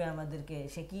ইউটিউবে আমাদেরকে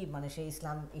সে কি সে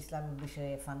ইসলামিক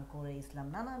বিষয়ে ফান করে, ইসলাম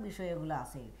নানা বিষয় এগুলো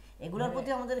আছে, এগুলোর প্রতি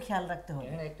আমাদের খেয়াল রাখতে হবে।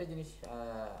 এখানে একটা জিনিস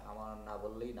আমার না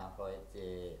বললেই না হয় যে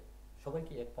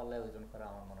সবাইকে এক পাল্লায় ওজন করা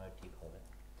আমার মনে হয় ঠিক হবে।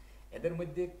 এদের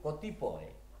মধ্যে কতিপয়,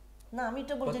 না আমি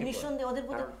তো বলছি নিঃসন্দেহে ওদের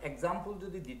প্রতি এক্সাম্পল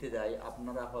যদি দিতে যাই,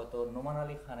 আপনারা হয়তো নোমান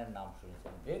আলী খানের নাম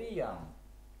শুনেছেন, ভেরি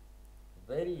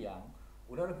ইয়াং,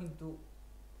 ওনারও কিন্তু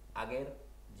আগের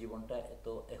জীবনটা এত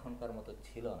এখনকার মতো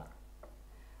ছিল না।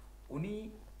 উনি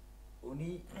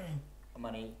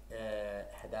মানে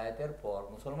হেদায়েতের পর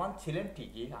মুসলমান ছিলেন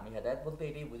ঠিকই, আমি হেদায়েত বলতে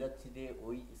এটাই বোঝাচ্ছি যে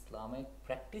ওই ইসলামিক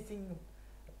প্র্যাকটিসিং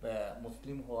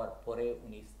মুসলিম হওয়ার পরে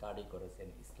উনি স্টাডি করেছেন,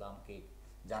 ইসলামকে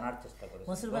জানার চেষ্টা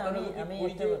করেছেন।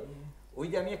 ওই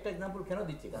যে আমি একটা এক্সাম্পল কেন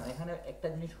দিচ্ছি, কারণ এখানে একটা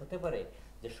জিনিস হতে পারে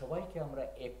যে সবাইকে আমরা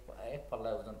এক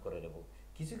পাল্লায় ওজন করে দেব।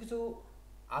 কিছু কিছু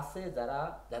আছে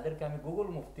যাদেরকে আমি গুগল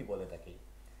মুফতি বলে থাকি,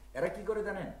 এরা কি করে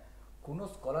জানেন, কোনো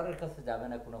স্কলারের কাছে যাবে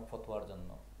না কোনো ফতোয়ার জন্য।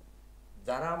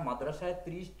 যারা মাদ্রাসায়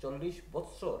 30-40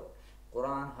 বছর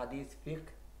কোরআন হাদিস ফিকহ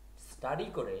স্টাডি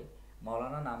করে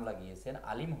মাওলানা নাম লাগিয়েছেন,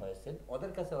 আলিম হয়েছেন,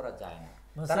 ওদের কাছে ওরা যায় না।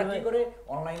 তারা কি করে,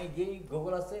 অনলাইনে গিয়ে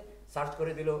গুগল আছে সার্চ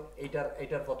করে দিল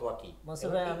এইটার ফতোয়া কি।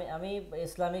 আমি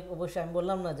ইসলামিক, অবশ্যই আমি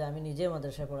বললাম না যে আমি নিজে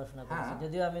মাদ্রাসায় পড়াশোনা করেছি,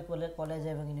 যদিও আমি কলেজ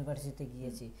এবং ইউনিভার্সিটিতে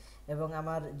গিয়েছি এবং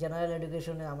আমার জেনারেল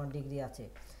এডুকেশনে আমার ডিগ্রি আছে।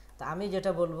 তা আমি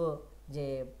যেটা বলবো যে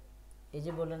এই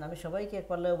যে বললেন আমি সবাইকে এক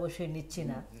পাল্লায় অবশ্যই নিচ্ছি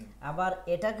না, আবার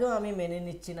এটাকেও আমি মেনে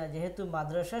নিচ্ছি না, যেহেতু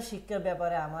মাদ্রাসা শিক্ষার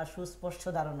ব্যাপারে আমার সুস্পষ্ট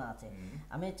ধারণা আছে।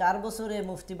 আমি 4 বছরে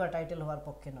মুফতি বা টাইটেল হওয়ার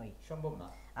পক্ষে নই, সম্ভব না।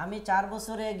 আমি 4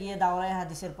 বছরে গিয়ে দাওরায়ে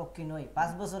হাদিসের পক্ষে নই,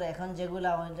 5 বছরে এখন যেগুলা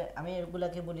আমি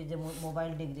এগুলাকে বলি যে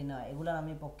মোবাইল ডিগ্রি নয়, এগুলার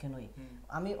আমি পক্ষে নই।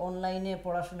 আমি অনলাইনে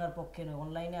পড়াশোনার পক্ষে নই,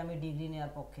 অনলাইনে আমি ডিগ্রি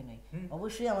নেওয়ার পক্ষে নই।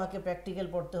 অবশ্যই আমাকে প্র্যাকটিক্যাল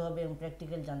পড়তে হবে এবং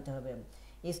প্র্যাকটিক্যাল জানতে হবে।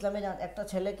 ইসলামে একটা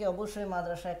ছেলেকে অবশ্যই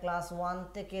মাদ্রাসায় ক্লাস 1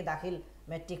 থেকে দাখিল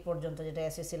ম্যাট্রিক পর্যন্ত, যেটা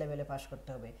এসএসসি লেভেলে পাস করতে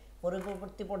হবে,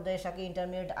 পরবর্তী পর্যায়ে তাকে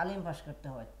ইন্টারমিডিয়েট আলিম পাস করতে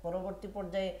হয়, পরবর্তী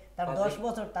পর্যায়ে তার 10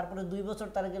 বছর, তারপরে 2 বছর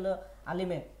তার গেল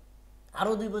আলিমে,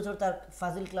 আরো 2 বছর তার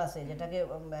ফাজিল ক্লাসে যেটাকে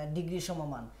ডিগ্রি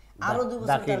সমমান, আরো 2 বছর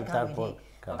তার কামিল,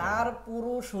 তার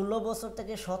পুরো 16 বছর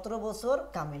থেকে 17 বছর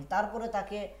কামিল, তারপরে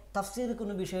তাকে তাফসীর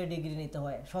কোনো বিষয়ে ডিগ্রি নিতে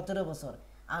হয় 17 বছর,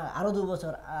 আরো 2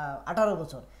 বছর 18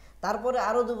 বছর, তারপরে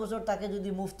আরো 2 বছর তাকে যদি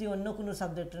মুফতি অন্য কোনো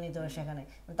সাবজেক্ট নিতে হয় সেখানে,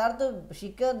 তার তো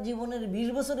শিক্ষা জীবনের 20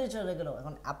 বছরই চলে গেল।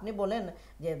 এখন আপনি বলেন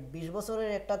যে 20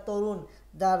 বছরের একটা তরুণ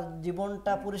যার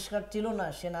জীবনটা পরিষ্কার ছিল না,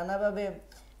 সে নানাভাবে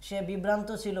সে বিভ্রান্ত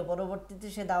ছিল, পরবর্তীতে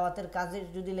সে দাওয়াতের কাজে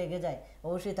যদি লেগে যায়,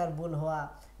 অবশ্যই তার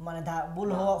ভুল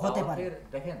হতে পারে।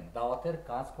 দেখেন, দাওয়াতের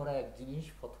কাজ করা এক জিনিস,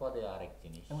 ফতোয়া দেওয়া আরেক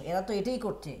জিনিস, এবং এরা তো এটাই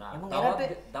করছে। এবং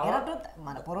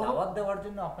দাওয়াত দেওয়ার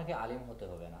জন্য আপনাকে আলিম হতে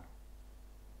হবে না,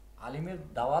 আলিমের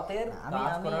দাওয়াতের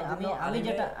কাজ করার জন্য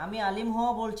আমি আলিম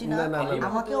হওয়া বলছি না,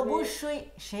 আমাকে অবশ্যই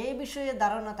সেই বিষয়ে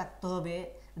ধারণা থাকতে হবে,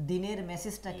 দ্বীনের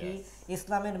মেসেজটা কি,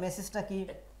 ইসলামের মেসেজটা কি।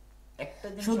 একটা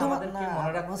জিনিস আমাদেরকে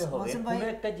মনে রাখতে হবে, কোনো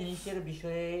একটা জিনিসের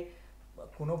বিষয়ে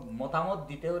কোনো মতামত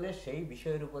দিতে হলে সেই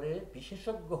বিষয়ের উপরে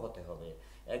বিশেষজ্ঞ হতে হবে।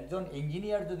 একজন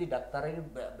ইঞ্জিনিয়ার যদি ডাক্তারের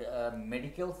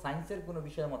মেডিকেল সায়েন্সের কোনো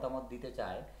বিষয়ে মতামত দিতে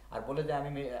চায় আর বলে যে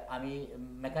আমি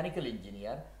মেকানিক্যাল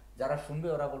ইঞ্জিনিয়ার, যারা শুনবে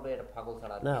ওরা বলবে এটা পাগল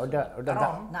ছাড়া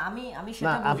না।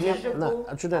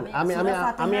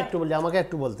 আমি একটু বলি, আমাকে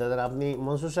একটু বলতে দেন। আপনি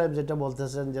মনসুর সাহেব যেটা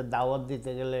বলতেছেন যে দাওয়াত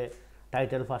দিতে গেলে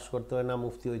টাইটেল পাস করতে হয় না,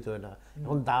 মুফতি হইতে হয় না।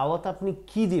 এখন দাওয়াত আপনি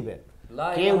কি দিবেন?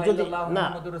 কেউ যদি না,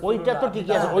 ওইটা তো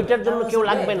ঠিকই আছে, ওইটার জন্য কেউ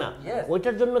লাগবে না,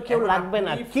 ওইটার জন্য কেউ লাগবে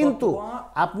না, কিন্তু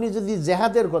আপনি যদি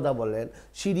জেহাদের কথা বলেন,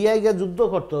 সিরিয়ায় গিয়ে যুদ্ধ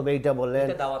করতে হবে এইটা বলেন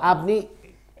আপনি,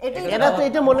 এরা তো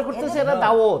এটা মনে করতেছে এরা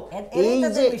দাওয়াত, এই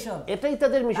যে এটাই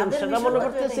তাদের মিশন, সেটা মনে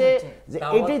করতেছে যে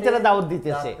এইটাই তারা দাওয়াত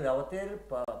দিতেছে। দাওয়াতের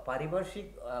পারিভাষিক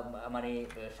মানে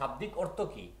শাব্দিক অর্থ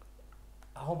কি?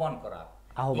 আহ্বান করা,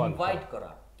 ইনভাইট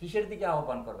করা। কিসের দিকে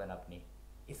আহ্বান করবেন আপনি?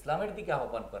 ইসলামের দিকে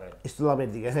আহ্বান করেন, ইসলামের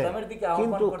দিকে। হ্যাঁ, ইসলামের দিকে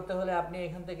আহ্বান করতে হলে আপনি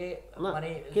এখান থেকে মানে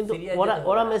কিন্তু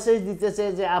ওরা মেসেজ দিতেছে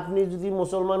যে আপনি যদি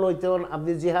মুসলমান হইতে হন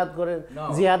আপনি জিহাদ করেন,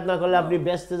 জিহাদ না করলে আপনি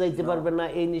ব্যস্ত যাইতে পারবেন না,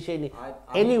 এই নিশে নি।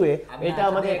 এনিওয়ে এটা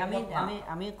আমাদের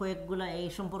আমি কয়েকগুলা এই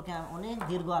সম্পর্কে অনেক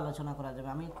দীর্ঘ আলোচনা করা যাবে।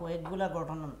 আমি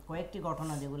কয়েকটি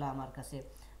ঘটনা যেগুলো আমার কাছে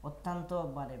অত্যন্ত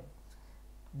মানে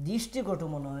দৃষ্টিকটু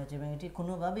মনে হয়েছে এবং এটি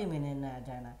কোনোভাবেই মেনে নেওয়া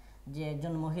যায় না, যে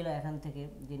একজন মহিলা এখান থেকে,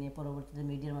 যিনি পরবর্তীতে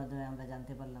মিডিয়ার মাধ্যমে আমরা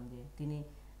জানতে পারলাম যে তিনি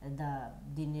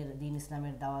দিন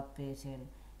ইসলামের দাওয়াত পেয়েছেন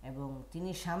এবং তিনি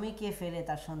স্বামীকে ফেলে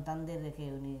তার সন্তানদের রেখে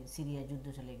উনি সিরিয়া যুদ্ধ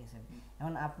চলে গেছেন।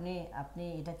 এখন আপনি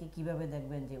এটাকে কিভাবে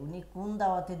দেখবেন যে উনি কোন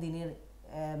দাওয়াতে দিনের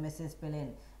মেসেজ পেলেন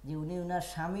যে উনি ওনার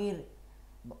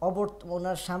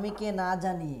স্বামীকে না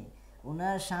জানিয়ে,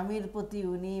 ওনার স্বামীর প্রতি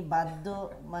উনি বাধ্য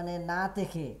মানে না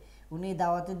থেকে উনি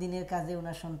দাওয়াতে দিনের কাজে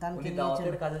ওনার সন্তানকে নিয়ে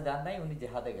দাওয়াতের কাজে যান নাই, উনি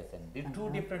জিহাদে গেছেন। দি টু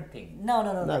ডিফারেন্ট থিং। না,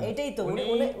 এটাই তো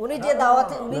উনি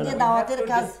যে দাওয়াতের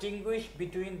কাজ ডিসটিংগুইশ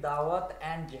বিটুইন দাওয়াত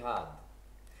এন্ড জিহাদ।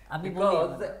 আমি বলি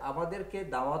আমাদেরকে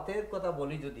দাওয়াতের কথা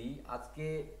বলি, যদি আজকে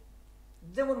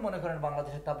যেমন মনে করেন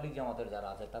বাংলাদেশের তাবলিগ জামাতের যারা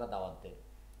আছে তারা দাওয়াত দেয়,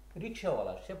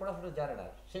 রিকশাওয়ালা সে পড়াশোনা জানে না,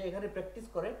 সে এখানে প্র্যাকটিস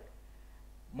করে,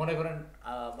 মনে করেন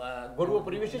গর্ব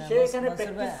পরিবেশে সে এখানে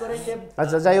প্র্যাকটিস করে।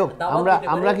 আচ্ছা, যাই হোক,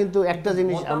 আমরা কিন্তু একটা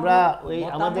জিনিস, আমরা ওই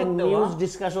আমাদের নিউজ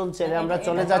ডিসকাশন ছেড়ে আমরা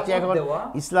চলে যাচ্ছি এখন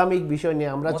ইসলামিক বিষয়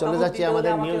নিয়ে, আমরা চলে যাচ্ছি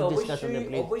আমাদের নিউজ ডিসকাশনে।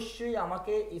 প্লিজ অবশ্যই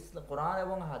আমাকে কোরআন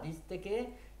এবং হাদিস থেকে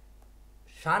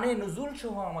শানে নুজুল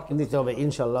সহ আমাকে দিতে হবে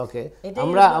ইনশাআল্লাহ। ওকে,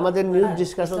 আমরা আমাদের নিউজ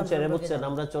ডিসকাশন ছেড়ে বুঝছেন,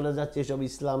 আমরা চলে যাচ্ছি সব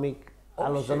ইসলামিক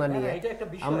আলোচনা নিয়ে।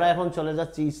 আমরা এখন চলে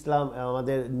যাচ্ছি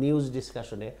আমাদের নিউজ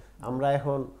ডিসকাশনে। আমরা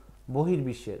এখন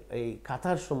বহির্বিশ্বের এই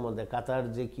কাতার সম্বন্ধে, কাতার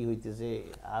যে কি হইতেছে,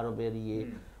 আরবের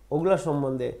ওগুলা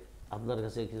সম্বন্ধে আপনার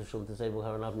কাছে কিছু শুনতে চাইবো,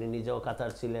 কারণ আপনি নিজেও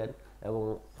কাতার ছিলেন এবং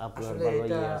আপনার ভালো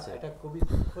আছে। এটা খুবই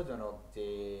দুঃখজনক যে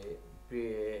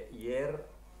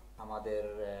আমাদের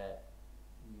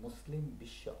মুসলিম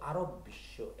বিশ্ব, আরব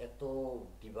বিশ্ব এত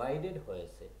ডিভাইডেড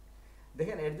হয়েছে।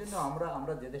 দেখেন, এর জন্য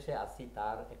আমরা যে দেশে আছি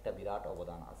তার একটা বিরাট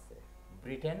অবদান আছে।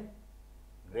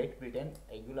 গ্রেট ব্রিটেন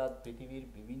এইগুলা পৃথিবীর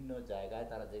বিভিন্ন জায়গায়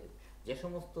তারা যে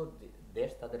সমস্ত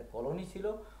দেশ তাদের কলোনি ছিল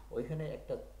ওইখানে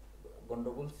একটা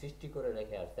গন্ডগোল সৃষ্টি করে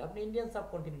রেখে আসছে। আপনি ইন্ডিয়ান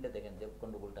সাবকন্টিনেন্টে দেখেন যে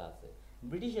গন্ডগোলটা আছে,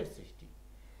 ব্রিটিশের সৃষ্টি।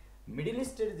 মিডল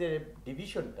ইস্টের যে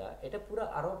ডিভিশনটা, এটা পুরো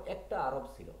একটা আরব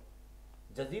ছিল,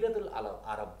 জাজিরাতুল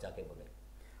আরব যাকে বলে।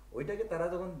 ওইটাকে তারা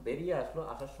যখন বেরিয়ে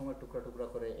আসার সময় টুকরা টুকরা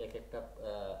করে এক একটা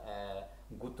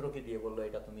গোত্রকে দিয়ে বললো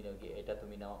এটা তুমি নাও, এটা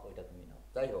তুমি নাও, ওইটা তুমি নাও।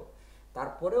 যাই হোক,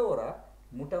 তারপরে ওরা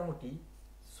মোটামুটি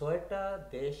 6টা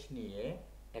দেশ নিয়ে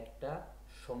একটা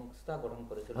সংস্থা গঠন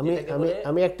করেছিল।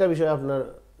 আমি একটা বিষয় আপনার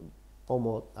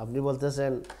অমত, আপনি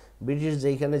বলতেছেন ব্রিটিশ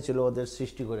যেখানে ছিল ওদের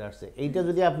সৃষ্টি করে আসছে, এইটা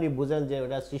যদি আপনি বুঝেন যে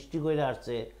ওরা সৃষ্টি করে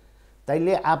আসছে,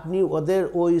 তাইলে আপনি ওদের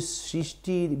ওই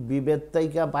সৃষ্টির বিভেদ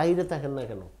থেকে বাইরে থাকেন না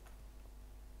কেন?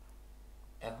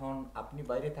 এখন আপনি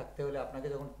বাইরে থাকতে হলে আপনাকে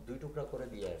যখন 2 টুকরা করে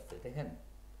দিয়ে আসছে, দেখেন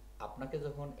আপনাকে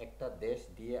যখন একটা দেশ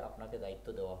দিয়ে আপনাকে দায়িত্ব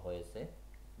দেওয়া হয়েছে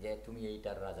যে তুমি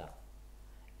এইটার রাজা,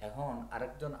 এখন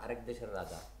আরেকজন আরেক দেশের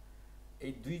রাজা,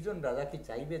 এই 2জন রাজা কি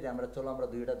চাইবে যে আমরা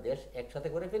 2টা দেশ একসাথে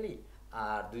করে ফেলি,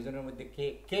 আর 2জনের মধ্যে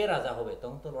কে রাজা হবে?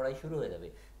 তখন তো লড়াই শুরু হয়ে যাবে।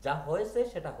 যা হয়েছে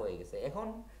সেটা হয়ে গেছে। এখন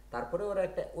তারপরে ওরা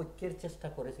একটা ঐক্যের চেষ্টা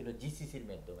করেছিল জিসিসির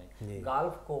মাধ্যমে,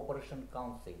 গালফ কোঅপারেশন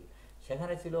কাউন্সিল।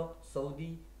 সেখানে ছিল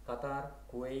সৌদি, কাতার,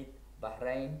 কুয়েত,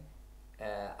 বাহরাইন,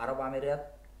 আরব আমিরাত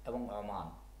এবং ওমান।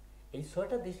 এই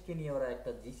 6টা দেশকে নিয়ে ওরা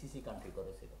একটা জিসিসি কান্ট্রি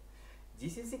করেছিল।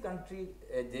 জিসিসি কান্ট্রি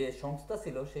যে সংস্থা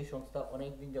ছিল, সেই সংস্থা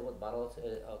অনেকদিন যাবৎ ভালো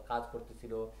কাজ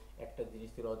করতেছিল। একটা জিনিস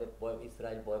ছিল, ওদের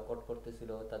ইসরায়েল বয়কট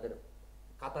করতেছিল। তাদের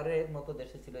কাতারের মতো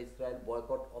দেশে ছিল ইসরায়েল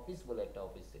বয়কট অফিস বলে একটা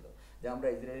অফিস ছিল, যে আমরা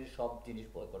ইসরায়েলের সব জিনিস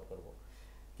বয়কট করব।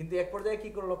 কিন্তু এক পর্যায়ে কি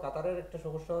করলো, কাতারের একটা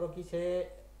সমস্যা হলো কি, সে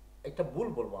একটা ভুল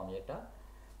বলবো আমি, এটা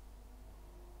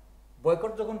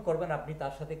বয়কট যখন করবেন আপনি,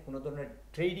 তার সাথে কোনো ধরনের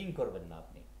ট্রেডিং করবেন না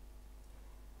আপনি।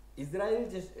 ইসরায়েল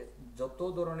যে যত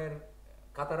ধরনের,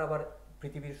 কাতার আবার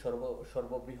পৃথিবীর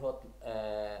সর্ববৃহৎ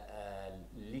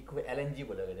এলএনজি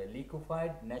বলে গেলে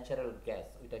লিকুইফাইড ন্যাচারাল গ্যাস,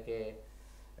 ওইটাকে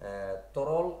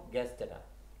তরল গ্যাস যেটা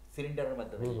সিলিন্ডারের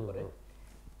মাধ্যমে করে,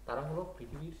 তারা হলো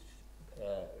পৃথিবীর,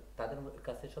 তাদের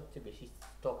কাছে সবচেয়ে বেশি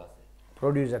স্টক আছে।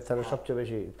 প্রোডিউসার তারা সবচেয়ে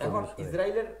বেশি এখন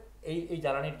ইসরায়েলের এই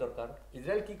জ্বালানির দরকার।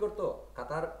 ইসরায়েল কি করতো,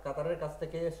 কাতারের কাছ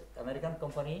থেকে আমেরিকান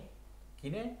কোম্পানি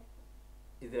কিনে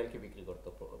ইসরায়েলকে বিক্রি করতো,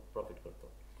 প্রফিট করতো।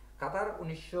 কাতার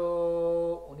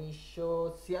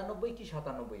 1996 কি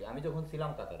 97 আমি যখন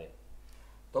ছিলাম কাতারে,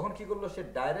 তখন কি করলো, সে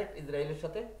ডাইরেক্ট ইসরায়েলের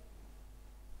সাথে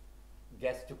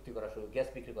গ্যাস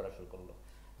বিক্রি করা শুরু করলো,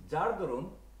 যার দরুন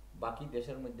বাকি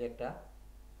দেশের মধ্যে একটা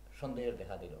সন্দেহের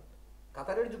দেখা দিল।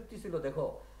 কাতারের যুক্তি ছিল, দেখো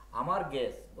আমার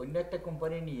গ্যাস অন্য একটা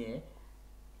কোম্পানি নিয়ে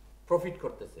প্রফিট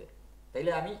করতেছে,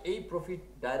 তাইলে আমি এই প্রফিট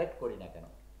ডাইরেক্ট করি না কেন?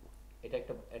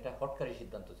 এটা হটকারী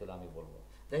সিদ্ধান্ত ছিল আমি বলবো।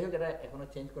 যাই হোক, এটা এখনো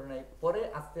চেঞ্জ করে নাই। পরে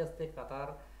আস্তে আস্তে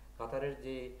কাতারের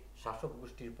যে শাসক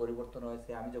গোষ্ঠীর পরিবর্তন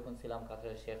হয়েছে। আমি যখন ছিলাম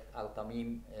কাতারের, শেখ আল তামিম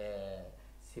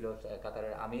ছিল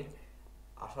কাতারের আমির।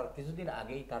 আসার কিছুদিন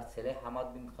আগেই তার ছেলে হামাদ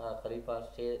বিন খলিফা,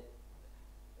 সে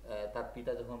তার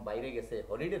পিতা যখন বাইরে গেছে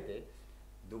হলিডেতে,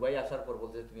 দুবাই আসার পর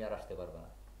বলছে তুমি আর আসতে পারবে না।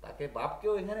 তাকে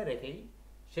বাপকেও এখানে রেখেই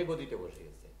সে গদিতে বসে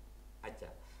গেছে। আচ্ছা,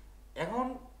 এখন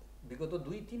বিগত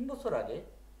 2-3 বছর আগে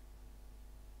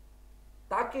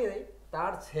তাকে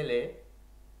তার ছেলে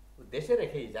দেশে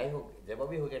রেখেই, যাই হোক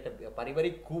যেভাবেই হোক, একটা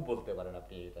পারিবারিক খুব বলতে পারেন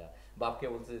আপনি, এটা বাপকে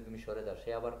বলছে যে তুমি সরে যাও। সে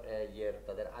আবার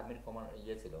তাদের আর্মির কমান্ড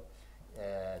ছিল,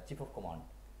 চিফ অফ কমান্ড।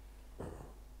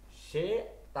 সে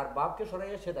তার বাপকে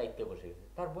সরাইয়া সে দায়িত্বে বসে গেছে।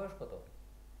 তার বয়স কত?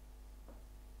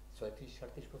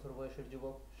 36-37 বছর বয়সের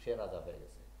যুবক, সে রাজা হয়ে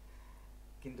গেছে।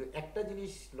 কিন্তু একটা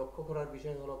জিনিস লক্ষ্য করার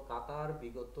বিষয় হলো, কাতার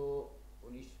বিগত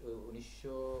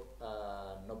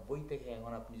 1990 থেকে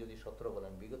এখন আপনি যদি 17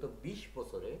 বলেন, বিগত 20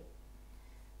 বছরে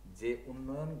যে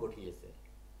উন্নয়ন ঘটিয়েছে,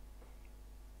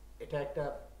 এটা একটা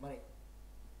মানে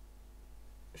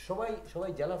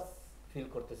সবাই জেলাস ফিল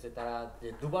করতেছে। তারা যে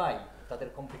দুবাই তাদের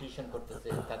কম্পিটিশন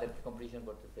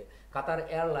করতেছে, কাতার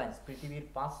এয়ারলাইন্স পৃথিবীর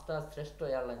 5টা শ্রেষ্ঠ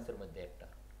এয়ারলাইন্সের মধ্যে একটা,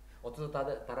 অথচ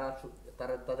তাদের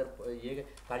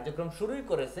কার্যক্রম শুরুই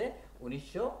করেছে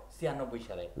 1996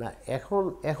 সালে। না,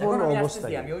 এখন অবস্থা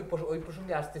আমি ওই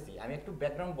প্রসঙ্গে আসতেছি। আমি একটু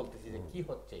ব্যাকগ্রাউন্ড বলতেছি যে কি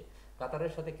হচ্ছে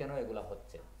কাতারের সাথে, কেন এগুলা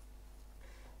হচ্ছে।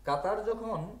 কাতার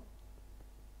যখন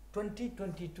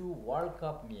 2022 ওয়ার্ল্ড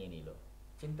কাপ নিয়ে নিল,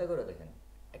 চিন্তা করে দেখেন,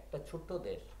 একটা ছোট্ট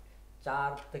দেশ,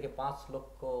 4 থেকে 5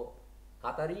 লক্ষ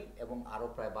কাতারি এবং আরো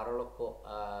প্রায় 12 লক্ষ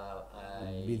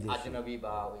আজনবী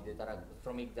বা ওই যে তারা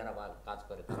শ্রমিক যারা কাজ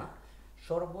করে, তারা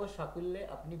সর্বসাকুল্যে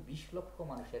আপনি 20 লক্ষ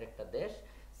মানুষের একটা দেশ,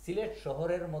 সিলেট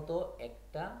শহরের মতো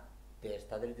একটা দেশ,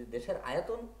 তাদের যে দেশের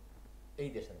আয়তন এই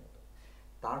দেশের মতো,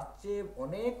 তার চেয়ে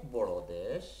অনেক বড়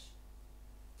দেশ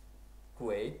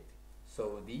কুয়েত,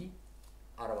 সৌদি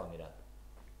আরব আমিরাত।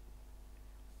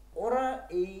 ওরা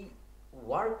এই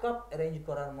ওয়ার্ল্ড কাপ অ্যারেঞ্জ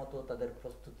করার মতো তাদের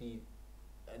প্রস্তুতি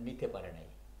নিতে পারে নাই।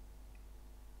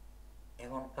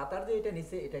 এখন কাতার যে এটা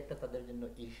নিছে, এটা একটা তাদের জন্য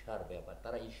ঈর্ষার ব্যাপার,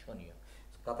 তারা ঈর্ষণীয়।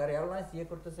 কাতার এয়ারলাইন্স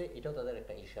করতেছে, এটাও তাদের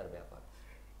একটা ঈর্ষার ব্যাপার।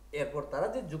 এরপর তারা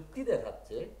যে যুক্তি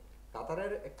দেখাচ্ছে,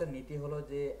 কাতারের একটা নীতি হলো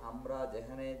যে আমরা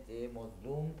যেখানে যে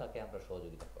মজলুম তাকে আমরা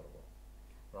সহযোগিতা করব,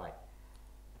 রাইট।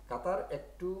 কাতার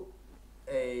একটু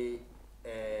এই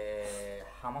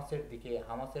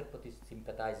হামাসের প্রতি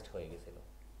সিম্প্যাথাইজড হয়ে গেছিল।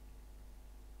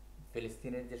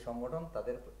 ফিলিস্তিনের যে সংগঠন,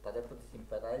 তাদের প্রতি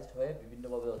সিম্প্যাথাইজড হয়ে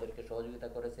বিভিন্নভাবে ওদেরকে সহযোগিতা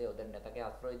করেছে, ওদের নেতাকে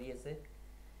আশ্রয় দিয়েছে,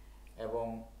 এবং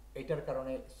এটার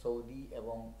কারণে সৌদি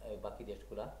এবং বাকি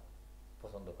দেশগুলা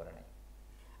পছন্দ করে নাই।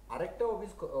 আরেকটা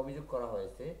অভিযোগ করা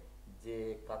হয়েছে যে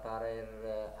কাতারের,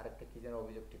 আরেকটা কি যেন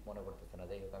অভিযোগ ঠিক মনে করতেছে না,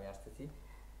 যাই হোক আমি আসতেছি।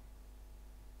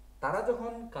 তারা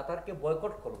যখন কাতারকে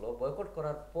বয়কট করলো, বয়কট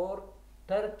করার পর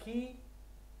টার্কি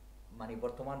মানে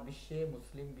বর্তমান বিশ্বে,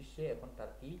 মুসলিম বিশ্বে এখন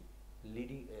টার্কি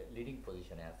লিডিং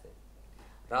পজিশনে আছে।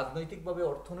 রাজনৈতিকভাবে,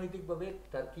 অর্থনৈতিকভাবে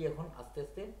টার্কি এখন আস্তে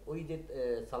আস্তে ওই যে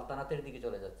সালতানাতের দিকে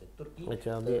চলে যাচ্ছে। তুর্কি,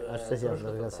 আমি আসতেছি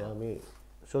আপনার কাছে, আমি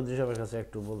সৌদি আরবের কাছে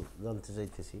একটু জানতে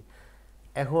চাইতেছি।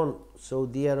 এখন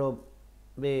সৌদি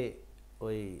আরবে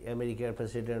ওই আমেরিকার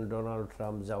প্রেসিডেন্ট ডোনাল্ড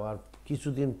ট্রাম্প যাওয়ার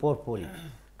কিছুদিন পরই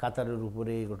কাতারের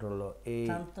উপরে এই ঘটনা, এই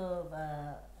তো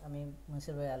আমি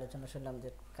মনসুর ভাই আলোচনা শুনলাম যে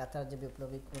কাতার যে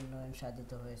বিপ্লবিক উন্নয়ন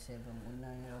সাধিত হয়েছে এবং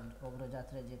উন্নয়নের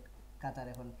অগ্রযাত্রায় যে কাতার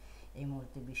এখন এই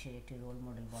মুহূর্তে বিশ্বের একটি রোল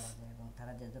মডেল বলা যায়, এবং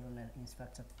তারা যে ধরনের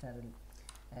ইনফ্রাস্ট্রাকচারাল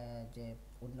যে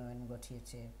উন্নয়ন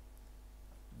ঘটিয়েছে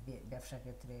ব্যবসা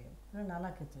ক্ষেত্রে, নানা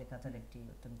ক্ষেত্রে কাতার একটি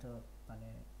অত্যন্ত মানে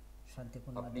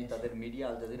শান্তিপূর্ণ দেশ। তাদের মিডিয়া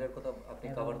আল জাজিরার কথা আপনি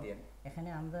কভার দিয়েন। এখানে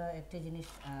আমরা একটা জিনিস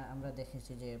আমরা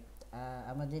দেখেছি যে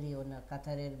আমাদেরই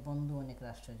কাতারের বন্ধু অনেক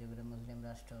রাষ্ট্র, যেগুলো মুসলিম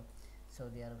রাষ্ট্র,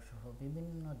 সৌদি আরব সহ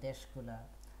বিভিন্ন দেশগুলা,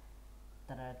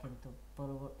 তারা কিন্তু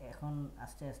এখন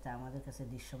আস্তে আস্তে আমাদের কাছে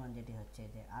দৃশ্যমান যেটি হচ্ছে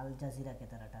যে আল জাজিরাকে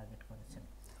তারা টার্গেট করেছেন।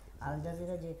 আল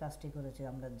জাজিরা যে কাজটি করেছে,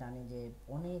 আমরা জানি যে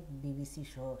অনেক বিবিসি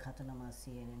সহ, খ্যাতনামা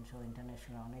CNN সহ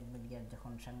ইন্টারন্যাশনাল অনেক মিডিয়ার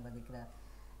যখন সাংবাদিকরা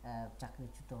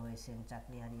চাকরিচ্যুত হয়েছেন,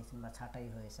 চাকরি হারিয়েছেন বা ছাঁটাই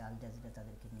হয়েছে, আল জাজিরা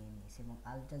তাদেরকে নিয়ে নিয়েছে এবং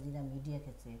আল জাজিরা মিডিয়া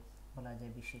ক্ষেত্রে বলা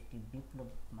যায় বিশ্বে একটি বিপ্লব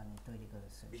মানে তৈরি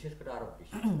করেছে, বিশেষ করে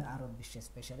আরব বিশ্বে,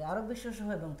 স্পেশালি আরব বিশ্ব সহ।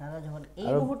 এবং তারা যখন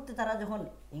এই মুহূর্তে তারা যখন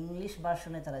ইংলিশ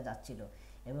ভার্সনে তারা যাচ্ছিল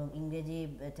এবং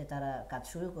ইংরেজিতে তারা কাজ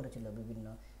শুরু করেছিল বিভিন্ন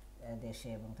দেশে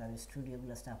এবং তাদের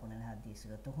স্টুডিওগুলো স্থাপনের হাত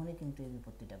দিয়েছিল, তখনই কিন্তু এই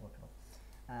বিপত্তিটা ঘটলো।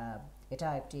 এটা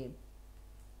একটি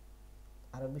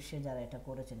আরব বিশ্বে যারা এটা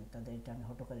করেছেন তাদের এটা আমি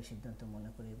হঠকারী সিদ্ধান্ত মনে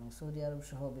করি। এবং সৌদি আরব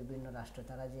সহ বিভিন্ন রাষ্ট্র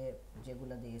তারা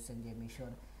যেগুলো দিয়েছেন, যে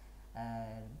মিশর,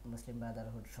 মুসলিম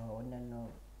ব্রাদারহুড সহ অন্যান্য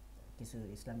কিছু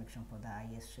ইসলামিক সম্প্রদায়,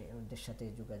 আইএস, ওদের সাথে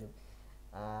যোগাযোগ,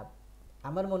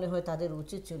 আমার মনে হয় তাদের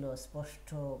উচিত ছিল স্পষ্ট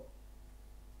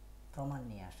প্রমাণ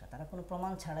নিয়ে আসা। তারা কোনো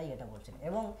প্রমাণ ছাড়াই এটা বলছেন।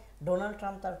 এবং ডোনাল্ড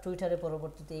ট্রাম্প তার টুইটারে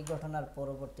পরবর্তীতে এই ঘটনার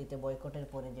পরবর্তীতে বয়কটের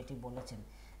পরে যেটি বলেছেন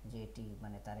যে এটি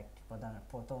মানে তার একটি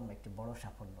প্রথম একটি বড়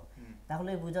সাফল্য,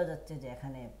 তাহলে বোঝা যাচ্ছে যে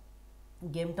এখানে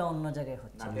গেমটা অন্য জায়গায়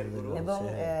হচ্ছে এবং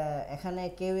এখানে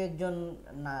কেউ একজন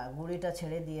গুলিটা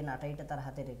ছেড়ে দিয়ে নাটাইটা তার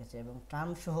হাতে রেখেছে এবং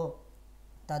ট্রাম্প সহ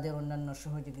তাদের অন্যান্য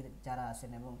সহযোগী যারা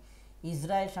আছেন এবং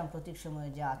ইসরায়েল সাম্প্রতিক সময়ে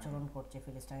যে আচরণ করছে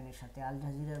ফিলিস্তিনের সাথে, আল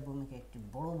জাজিরার ভূমিকা একটি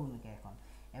বড় ভূমিকা এখন।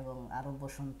 এবং আরব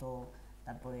বসন্ত,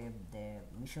 তারপরে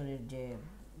মিশরের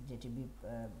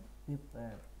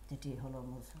যেটি হলো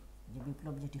যে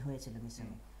বিপ্লব যেটি হয়েছিল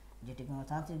মিশরে, যেটি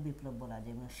গণতান্ত্রিক বিপ্লব বলা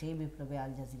যায়, এবং সেই বিপ্লবে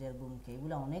আল জাজিরার ভূমিকা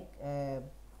এগুলো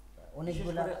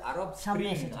অনেকগুলো সামনে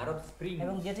এসেছে।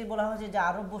 এবং যেটি বলা হয়েছে যে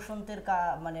আরব বসন্তের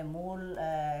মানে মূল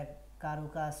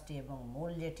কারুকাজটি এবং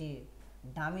মূল যেটি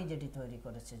দামি যেটি তৈরি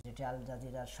করেছে, যেটি আল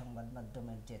জাজিরার সংবাদ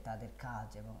মাধ্যমের যে তাদের কাজ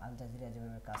এবং আল জাজিরা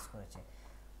যেভাবে কাজ করেছে,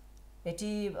 এটি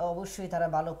অবশ্যই তারা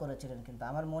ভালো করেছিলেন। কিন্তু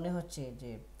আমার মনে হচ্ছে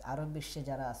যে আরব বিশ্বে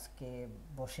যারা আজকে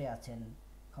বসে আছেন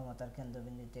ক্ষমতার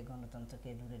কেন্দ্রবিন্দুতে গণতন্ত্রকে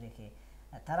দূরে রেখে,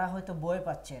 তারা হয়তো ভয়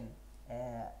পাচ্ছেন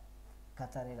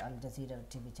কাতারের আল জাজিরার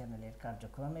টিভি চ্যানেলের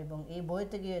কার্যক্রম, এবং এই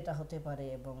বইতে গিয়ে এটা হতে পারে।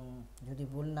 এবং যদি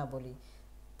ভুল না বলি,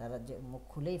 তারা যে মুখ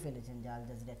খুলেই ফেলেছেন যে আল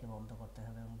জাজিরাকে বন্ধ করতে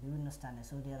হবে এবং বিভিন্ন স্থানে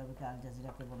সৌদি আরবে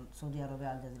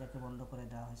আল জাজিরাকে বন্ধ করে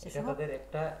দেওয়া হয়েছে। এটা তাদের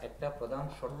একটা প্রধান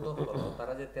শর্ত হলো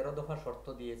তারা যে 13 দফা শর্ত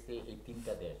দিয়েছে এই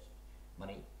তিনটা দেশ,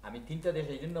 মানে আমি তিনটা দেশ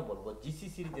এই জন্য বলবো,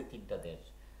 জিসিসির যে তিনটা দেশ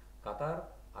কাতার,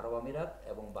 আরব আমিরাত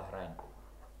এবং বাহরাইন,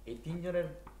 এই তিনজনের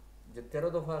যে 13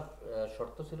 দফা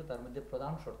শর্ত ছিল তার মধ্যে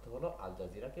প্রধান শর্ত হলো আল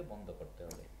জাজিরাকে বন্ধ করতে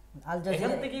হবে।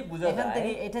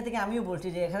 এটা থেকে আমিও বলছি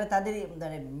যে এখানে তাদের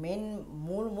মেইন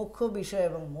মুখ্য বিষয়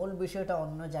এবং মূল বিষয়টা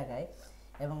অন্য জায়গায়,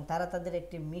 এবং তারা তাদের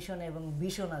একটি মিশন এবং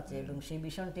ভিশন আছে এবং সেই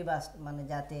ভিশনটি মানে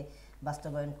যাতে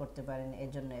বাস্তবায়ন করতে পারেন এর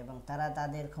জন্য, এবং তারা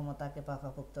তাদের ক্ষমতাকে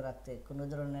পাকাপোক্ত রাখতে কোনো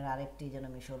ধরনের আরেকটি যেন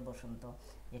মিশর বসন্ত,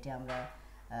 যেটি আমরা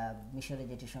মিশরে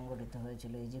যেটি সংগঠিত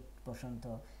হয়েছিল, ইজিপ্ট বসন্ত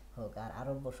হোক আর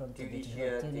আরব বসন্ত যেটি হোক,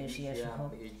 টিউনিশিয়া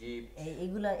হোক,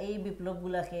 এই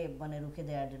বিপ্লবগুলাকে মানে রুখে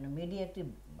দেওয়ার জন্য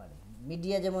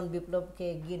মিডিয়া যেমন বিপ্লবকে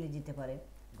এগিয়ে নিয়ে যেতে পারে,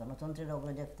 গণতন্ত্রের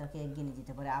অগ্রযাত্রাকে এগিয়ে নিয়ে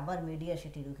যেতে পারে, আবার মিডিয়া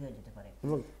সেটি রুখেও যেতে পারে।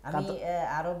 আমি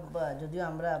যদিও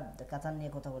আমরা কাতার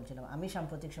নিয়ে কথা বলছিলাম, আমি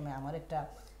সাম্প্রতিক সময় আমার একটা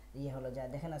হলো যা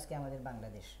দেখেন, আজকে আমাদের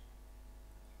বাংলাদেশ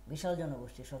বিশাল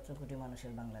জনগোষ্ঠী, 17 কোটি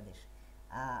মানুষের বাংলাদেশ।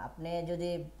 আপনি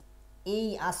যদি এই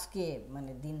আজকে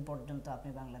মানে দিন পর্যন্ত আপনি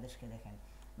বাংলাদেশকে দেখেন,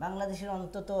 বাংলাদেশের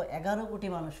অন্তত 11 কোটি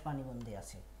মানুষ পানিবন্দী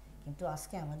আছে, কিন্তু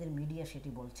আজকে আমাদের মিডিয়া সেটি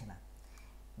বলছে না,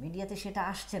 মিডিয়াতে সেটা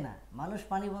আসছে না। মানুষ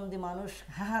পানিবন্দী, মানুষ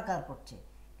হাহাকার করছে,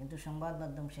 কিন্তু সংবাদ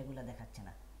মাধ্যম সেগুলা দেখাচ্ছে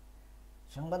না।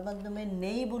 সংবাদ মাধ্যমে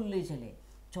নেই বললেই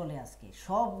চলে। আজকে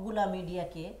সবগুলা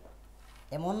মিডিয়াকে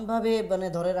এমনভাবে মানে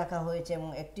ধরে রাখা হয়েছে এবং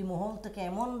একটি মহল থেকে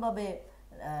এমনভাবে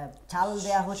চাল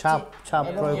দেয়া হচ্ছে,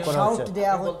 শাউট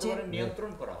দেয়া হচ্ছে,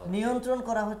 নিয়ন্ত্রণ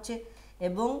করা হচ্ছে,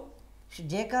 এবং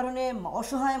যে কারণে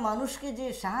অসহায় মানুষকে যে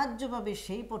সাহায্য পাবে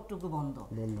সেই পথটুকু বন্ধ।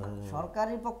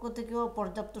 সরকারের পক্ষ থেকেও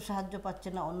পর্যাপ্ত সাহায্য পাচ্ছে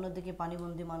না, অন্যদিকে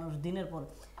পানিবন্দী মানুষ দিনের পর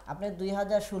আপনি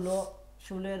 2016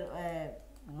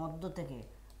 মধ্য থেকে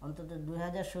অন্তত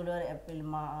 2016 এপ্রিল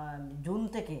জুন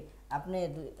থেকে আপনি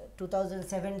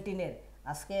 2017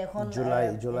 আজকে এখন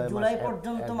জুলাই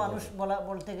পর্যন্ত মানুষ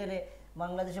বলতে গেলে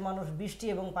বাংলাদেশে মানুষ বৃষ্টি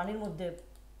এবং পানির মধ্যে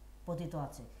পতিত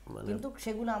আছে, কিন্তু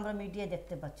সেগুলো আমরা মিডিয়ায়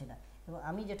দেখতে পাচ্ছি না। এবং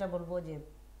আমি যেটা বলবো যে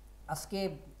আজকে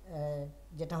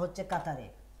যেটা হচ্ছে কাতারে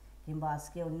কিংবা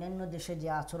আজকে অন্যান্য দেশে যে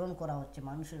আচরণ করা হচ্ছে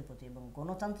মানুষের প্রতি এবং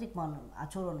গণতান্ত্রিক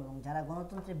আচরণ, এবং যারা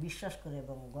গণতন্ত্রে বিশ্বাস করে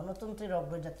এবং গণতন্ত্রের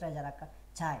অগ্রযাত্রায় যারা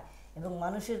চায়, এবং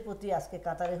মানুষের প্রতি আজকে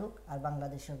কাতারে হোক আর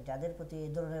বাংলাদেশে হোক যাদের প্রতি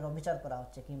এই ধরনের অবিচার করা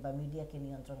হচ্ছে কিংবা মিডিয়াকে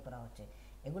নিয়ন্ত্রণ করা হচ্ছে,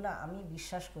 এগুলো আমি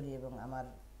বিশ্বাস করি এবং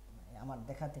আমার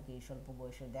দেখা থেকে, স্বল্প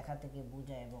বয়সের দেখা থেকে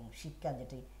বোঝা এবং শিক্ষা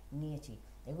যেটি নিয়েছি,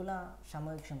 এগুলা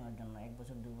সাময়িক সময়ের জন্য 1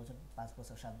 বছর 2 বছর 5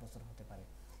 বছর 7 বছর হতে পারে।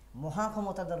 মহা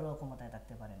ক্ষমতাধররাও ক্ষমতায়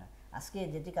থাকতে পারে না। আজকে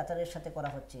যেটি কাতারের সাথে করা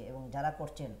হচ্ছে এবং যারা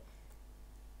করছেন,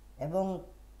 এবং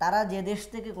তারা যে দেশ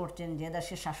থেকে করছেন, যে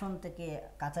দেশের শাসন থেকে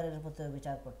কাতারের প্রতি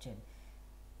বিচার করছেন,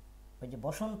 ওই যে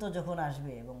বসন্ত যখন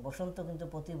আসবে, এবং বসন্ত কিন্তু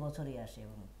প্রতি বছরই আসে,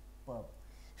 এবং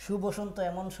সুবসন্ত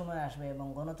এমন সময় আসবে এবং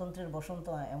গণতন্ত্রের বসন্ত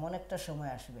এমন একটা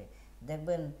সময় আসবে,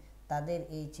 দেখবেন তাদের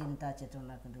এই চিন্তা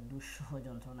চেতনা কিন্তু দুঃসহ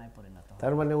যন্ত্রণায় পরিণত হবে।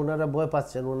 তার মানে ওনারা ভয়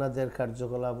পাচ্ছেন ওনাদের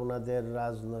কার্যকলাপ, ওনাদের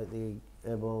রাজনৈতিক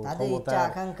এবং ক্ষমতা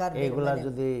এগুলা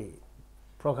যদি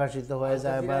প্রকাশিত হয়ে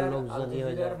যায় বা লোকজন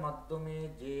হয়ে যায়, মাধ্যমে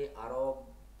যে আরব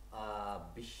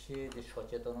বিশ্বে যে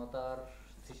সচেতনতার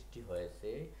সৃষ্টি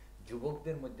হয়েছে,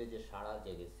 যুবকদের মধ্যে যে সাড়া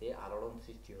জেগেছে, আলোড়ন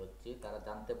সৃষ্টি হচ্ছে, তারা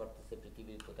জানতে পারতেছে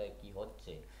পৃথিবীর কোথায় কি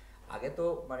হচ্ছে। আগে তো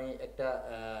মানে একটা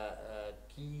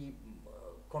কি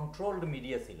কন্ট্রোলড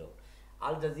মিডিয়া ছিল।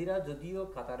 আল জাজিরা যদিও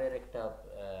কাতারের একটা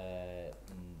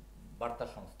বার্তা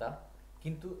সংস্থা,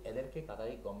 কিন্তু এদেরকে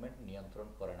কাতারি গভর্নমেন্ট নিয়ন্ত্রণ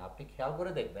করে না। আপনি খেয়াল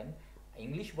করে দেখবেন,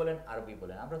 ইংলিশ বলেন আরবি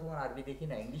বলেন, আমরা তখন আরবি দেখি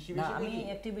না, ইংলিশ বেশি দেখি। আমি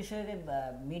একটি বিষয়ে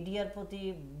মিডিয়ার প্রতি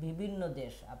বিভিন্ন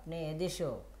দেশ, আপনি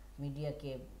এদেশেও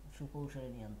মিডিয়াকে সুকৌশলে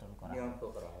নিয়ন্ত্রণ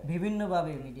করা হয়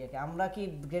বিভিন্নভাবে। মিডিয়াকে আমরা কি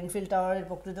গ্রেনফিল্ড টাওয়ারের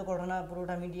প্রকৃত ঘটনা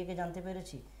পুরোটা মিডিয়াকে জানতে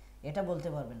পেরেছি এটা বলতে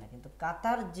পারবেন না, কিন্তু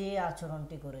কাতার যে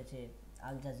আচরণটি করেছে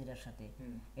আল জাজিরার সাথে,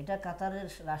 এটা কাতারের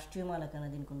রাষ্ট্রীয়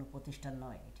মালিকানাধীন কোনো প্রতিষ্ঠান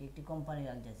নয়, এটি একটি কোম্পানি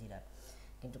আল জাজিরা।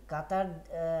 কিন্তু কাতার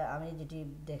আমি যেটি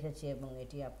দেখেছি, এবং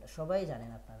এটি সবাই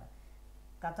জানেন আপনারা,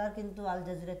 কাতার কিন্তু আল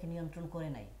জাজিরাকে নিয়ন্ত্রণ করে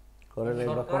নাই,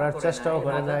 করার চেষ্টাও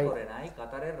করে নাই।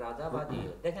 কাতারের রাজাবাদী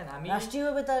দেখেন, আমি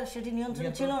রাষ্ট্রীয়ভাবে তার সেটি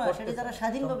নিয়ন্ত্রণ ছিল না, সেটি তারা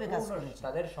স্বাধীনভাবে কাজ করেছে।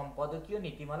 তাদের সম্পাদকীয়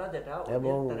নীতিমালা যেটা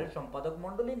তাদের সম্পাদক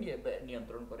মণ্ডলী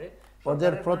নিয়ন্ত্রণ করে।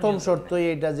 ওদের প্রথম শর্তই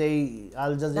এটা যে এই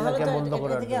আল জাজিরাকে বন্ধ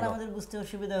করার জন্য। আর আমাদের বুঝতে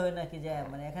অসুবিধা হয় নাকি যে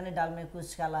মানে এখানে ডালমে কুচ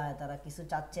কালা হয়, তারা কিছু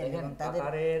চাচ্ছে। এবং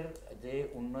কাতারের যে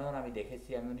উন্নয়ন আমি দেখেছি,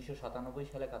 আমি 1997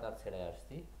 সালে কাতার ছেড়ে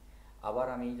আসছি। আবার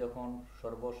আমি যখন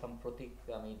সর্বসাম্প্রতিক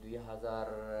আমি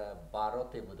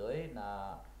 2012-তে বোধহয় না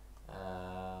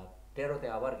 13-তে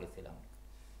আবার গেছিলাম,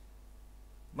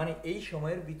 মানে এই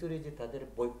সময়ের ভিতরে যে তাদের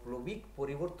বৈপ্লবিক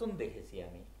পরিবর্তন দেখেছি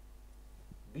আমি,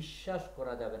 বিশ্বাস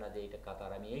করা যাবে না যে এটা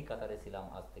কাতার। আমি এই কাতারে ছিলাম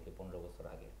আজ থেকে 15 বছর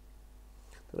আগে।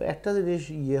 তো একটা জিনিস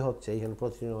হচ্ছে এখানে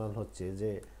প্রতিনিয়ত হচ্ছে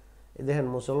যে দেখেন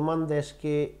মুসলমান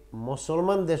দেশকে,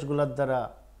 মুসলমান দেশগুলোর দ্বারা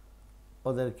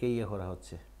ওদেরকে করা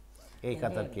হচ্ছে, এই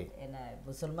কাতারকে না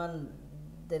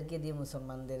মুসলমানদেরকে দিয়ে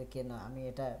মুসলমানদেরকে না, আমি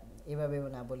এটা এভাবে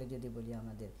না বলে যদি বলি,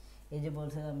 আমাদের এই যে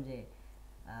বলছিলাম যে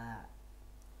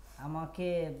আমাকে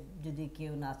যদি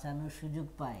কেউ নাচানোর সুযোগ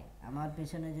পায়, আমার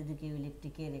পেছনে যদি কেউ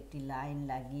ইলেকট্রিকের একটি লাইন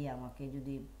লাগিয়ে আমাকে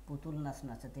যদি পুতুল নাচ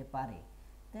নাচাতে পারে,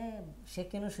 তাই সে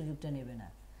কেন সুযোগটা নেবে না?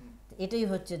 এটাই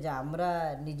হচ্ছে যে আমরা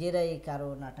নিজেরাই কারো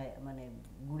নাটাই মানে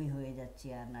গুড়ি হয়ে যাচ্ছি,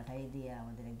 আর নাটাই দিয়ে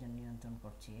আমাদের একজন নিয়ন্ত্রণ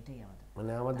করছে, এটাই আমাদের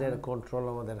মানে আমাদের কন্ট্রোল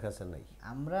আমাদের কাছে নাই।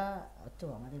 আমরা তো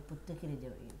আমাদের প্রত্যেকেরই যে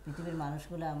পৃথিবীর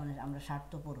মানুষগুলো আমরা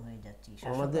স্বার্থপর হয়ে যাচ্ছি,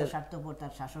 আমাদের স্বার্থপর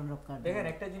তার শাসন রক্ষার। দেখেন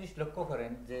একটা জিনিস লক্ষ্য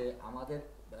করেন যে আমাদের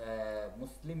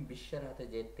মুসলিম বিশ্বের হাতে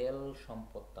যে তেল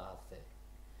সম্পদটা আছে,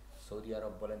 সৌদি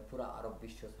আরব বলেন, পুরো আরব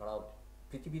বিশ্ব ছাড়াও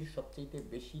পৃথিবীর সবচেয়ে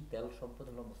বেশি তেল সম্পদ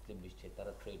হলো মুসলিম বিশ্বে,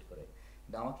 তারা ট্রেড করে।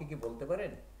 কিন্তু আমাকে কি বলতে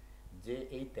পারেন যে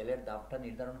এই তেলের দামটা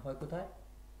নির্ধারণ হয় কোথায়?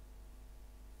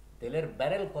 তেলের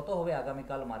ব্যারেল কত হবে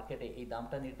আগামীকাল মার্কেটে, এই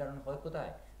দামটা নির্ধারণ হয়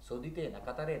কোথায়? সৌদিতে না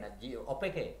কাতারে না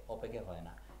ওপেকে হয়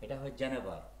না, এটা হয়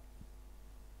জেনেভায়।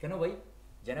 কেন ভাই?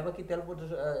 জেনেভা কি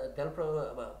তেল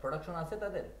প্রোডাকশন আছে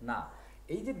তাদের? না।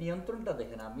 এই যে নিয়ন্ত্রণটা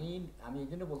দেখেন, আমি এই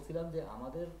জন্য বলছিলাম যে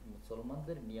আমাদের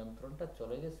মুসলমানদের নিয়ন্ত্রণটা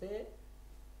চলে গেছে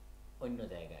অন্য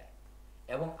জায়গায়,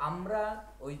 এবং আমরা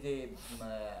ওই যে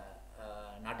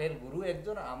নাটের গুরু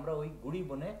একজন, আমরা ওই গুড়ি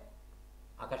বনে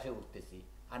আকাশে উঠতেছি,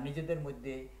 আর নিজেদের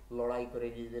মধ্যে লড়াই করে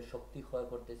নিজেদের শক্তি ক্ষয়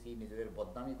করতেছি, নিজেদের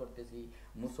বদনামি করতেছি।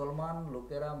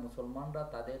 মুসলমানরা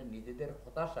তাদের নিজেদের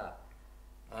হতাশা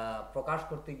প্রকাশ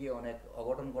করতে গিয়ে অনেক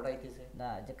অঘটন ঘটাইতেছে। না,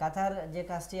 যে কাতার যে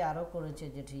কাজটি আরো করেছে,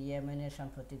 যেটি ইয়েমেনের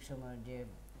সাম্প্রতিক সময়ের যে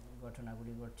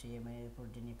ঘটনাগুলি ঘটছে, ইয়েমেনের উপর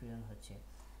যে নিপীড়ন হচ্ছে,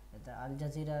 এটা আল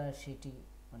জাজিরা সেটি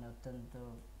মানে অত্যন্ত,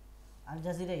 আল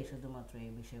জাজিরাই শুধুমাত্র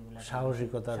এই বিষয়গুলো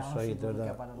সাহসিকতার সহিত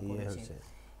পালন করেছে,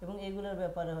 এবং এগুলোর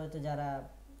ব্যাপারে হয়তো যারা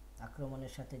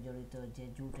আক্রমণের সাথে জড়িত, যে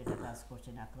জুট এটা কাজ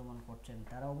করছেন, আক্রমণ করছেন,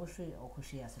 তারা অবশ্যই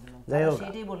অখুশি আছেন, এবং তারা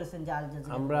সেটাই বলেছেন যে আল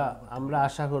জাজিরা। আমরা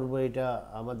আশা করব এটা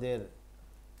আমাদের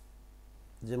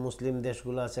যে মুসলিম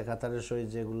দেশগুলো আছে কাতারের সহিত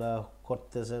যেগুলা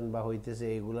করতেছেন বা হইতেছে,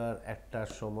 এগুলার একটা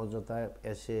সমঝোতায়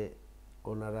এসে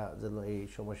ওনারা যেন এই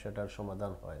সমস্যাটার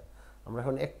সমাধান হয়। আমরা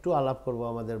এখন একটু আলাপ করব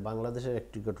আমাদের বাংলাদেশের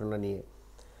একটি ঘটনা নিয়ে।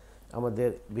 আমাদের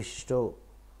বিশিষ্ট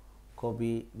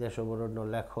কবি, দেশবরেণ্য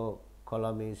লেখক,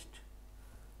 কলামিস্ট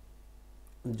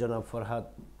জনাব ফরহাদ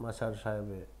মাসার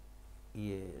সাহেবের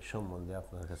সম্বন্ধে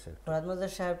আপনার কাছে। ফরহাদ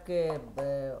মাসার সাহেবকে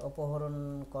অপহরণ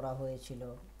করা হয়েছিল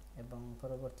এবং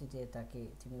পরবর্তীতে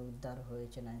তিনি উদ্ধার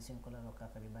হয়েছেন আইন শৃঙ্খলা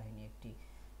রক্ষাকারী বাহিনী একটি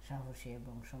সাহসী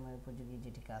এবং সময় উপযোগী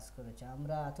যেটি কাজ করেছে।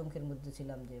 আমরা আতঙ্কের মধ্যে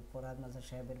ছিলাম যে ফরহাদ মাজার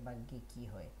সাহেবের ভাগ্যে কি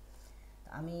হয়।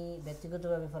 আমি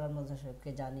ব্যক্তিগতভাবে ফরহাদ মাজার সাহেবকে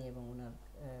জানি এবং ওনার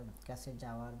কাছে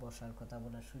যাওয়ার বসার কথা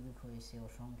বলার সুযোগ হয়েছে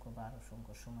অসংখ্যবার,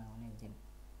 অসংখ্য সময়, অনেক দিন।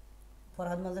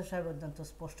 ফরহাদ মাজার সাহেব অত্যন্ত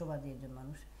স্পষ্টবাদী একজন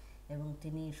মানুষ এবং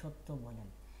তিনি সত্য বলেন।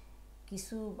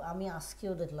 কিছু আমি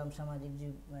আজকেও দেখলাম সামাজিক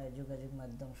যোগাযোগ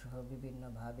মাধ্যম সহ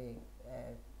বিভিন্নভাবে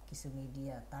কিছু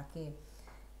মিডিয়া তাকে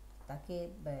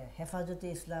হেফাজতে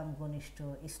ইসলাম ঘনিষ্ঠ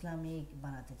ইসলামিক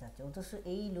বানাতে চাচ্ছে, অথচ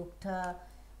এই লোকটা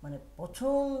মানে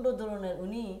প্রচণ্ড ধরনের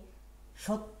উনি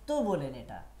সত্য বলেন।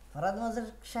 এটা ফরহাদ মাজার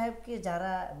সাহেবকে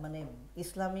যারা মানে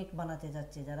ইসলামিক বানাতে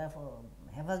চাচ্ছে, যারা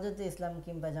হেফাজতে ইসলাম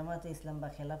কিংবা জামাতে ইসলাম বা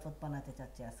খেলাফত বানাতে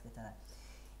চাচ্ছে আজকে তারা,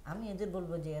 আমি এদের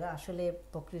বলবো যে এরা আসলে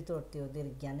প্রকৃত অর্থে ওদের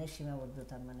জ্ঞানের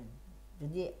সীমাবদ্ধতার মানে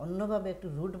যদি অন্যভাবে একটু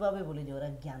রুটভাবে বলি যে ওরা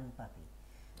জ্ঞান পাপী।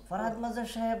 ফরহাদ মাজার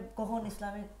সাহেব কখন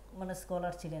ইসলামিক মানে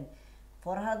স্কলার ছিলেন?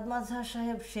 ফরহাদ মাজার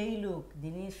সাহেব সেই লোক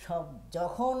যিনি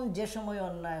যখন যে সময়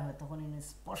অন্যায় হয় তখন ইনি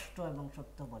স্পষ্ট এবং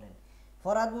সত্য বলেন।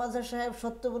 ফরহাদ মাজার সাহেব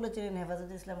সত্য বলেছিলেন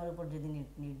হেফাজতে ইসলামের উপর যেদিন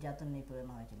নির্যাতন নিপীড়ন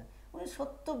হয়েছিল, উনি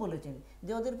সত্য বলেছেন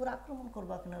যে ওদের উপর আক্রমণ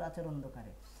করবা কেন রাতের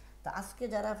অন্ধকারে। তা আজকে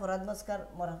যারা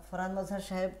ফরহাদ মাজার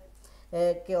সাহেব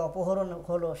কে অপহরণ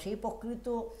হলো সেই প্রকৃত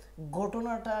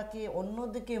ঘটনাটাকে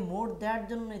অন্যদিকে মোড় দেওয়ার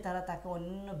জন্যই তারা তাকে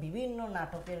অন্য বিভিন্ন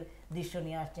নাটকের দৃশ্য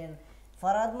নিয়ে আসছেন।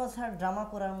 ফরহাদ মাজার ড্রামা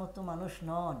করার মতো মানুষ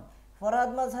নন।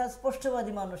 ফরহাদ মাজার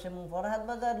স্পষ্টবাদী মানুষ এবং ফরহাদ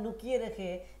মাজার লুকিয়ে রেখে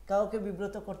কাউকে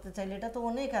বিব্রত করতে চাইলে এটা তো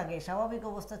অনেক আগে স্বাভাবিক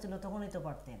অবস্থা ছিল, তখনই তো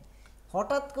পারতেন।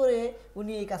 হঠাৎ করে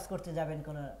উনি এই কাজ করতে যাবেন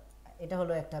কেন, এটা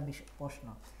হলো একটা প্রশ্ন।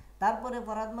 তারপরে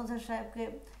ফরহাদ মাজার সাহেবকে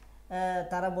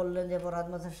তারা বললেন যে ফরহাদ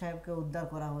মাজার সাহেবকে উদ্ধার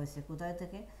করা হয়েছে কোথায়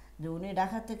থেকে, যে উনি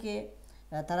ঢাকা থেকে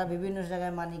তারা বিভিন্ন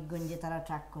জায়গায় মানিকগঞ্জে তারা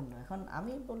ট্রাক করলো। এখন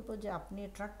আমি বলবো যে আপনি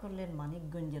ট্রাক করলেন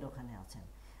মানিকগঞ্জের ওখানে আছেন,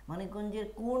 মানিকগঞ্জের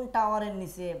কোন টাওয়ারের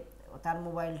নিচে তার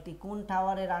মোবাইলটি, কোন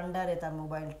টাওয়ারের আন্ডারে তার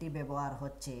মোবাইলটি ব্যবহার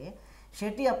হচ্ছে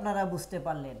সেটি আপনারা বুঝতে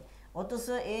পারলেন। অথচ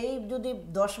এই যদি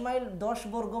 10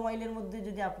 বর্গ মাইলের মধ্যে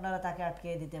যদি আপনারা তাকে আটকে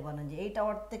দিতে পারেন যে এই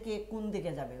টাওয়ার থেকে কোন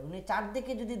দিকে যাবে, উনি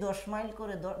চারদিকে যদি 10 মাইল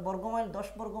করে 10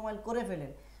 বর্গ মাইল করে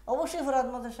ফেলেন, অবশ্যই ফরহাদ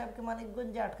মাজার সাহেবকে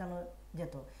মানিকগঞ্জে আটকানো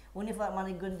যেত। উনি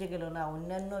মানিকগঞ্জে গেল না,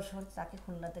 অন্যান্য শহর তাকে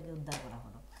খুলনা থেকে উদ্ধার করা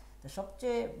হলো। তো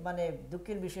সবচেয়ে মানে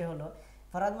দুঃখের বিষয় হলো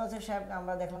ফরহাদ মাজার সাহেবকে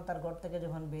আমরা দেখলাম তার ঘর থেকে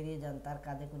যখন বেরিয়ে যান তার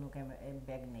কাঁধে কোনো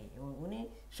ব্যাগ নেই এবং উনি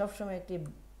সবসময়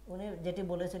উনি যেটি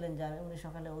বলেছিলেন যে উনি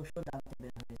সকালে ঔষধ আনতে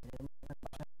বের হয়েছিলেন,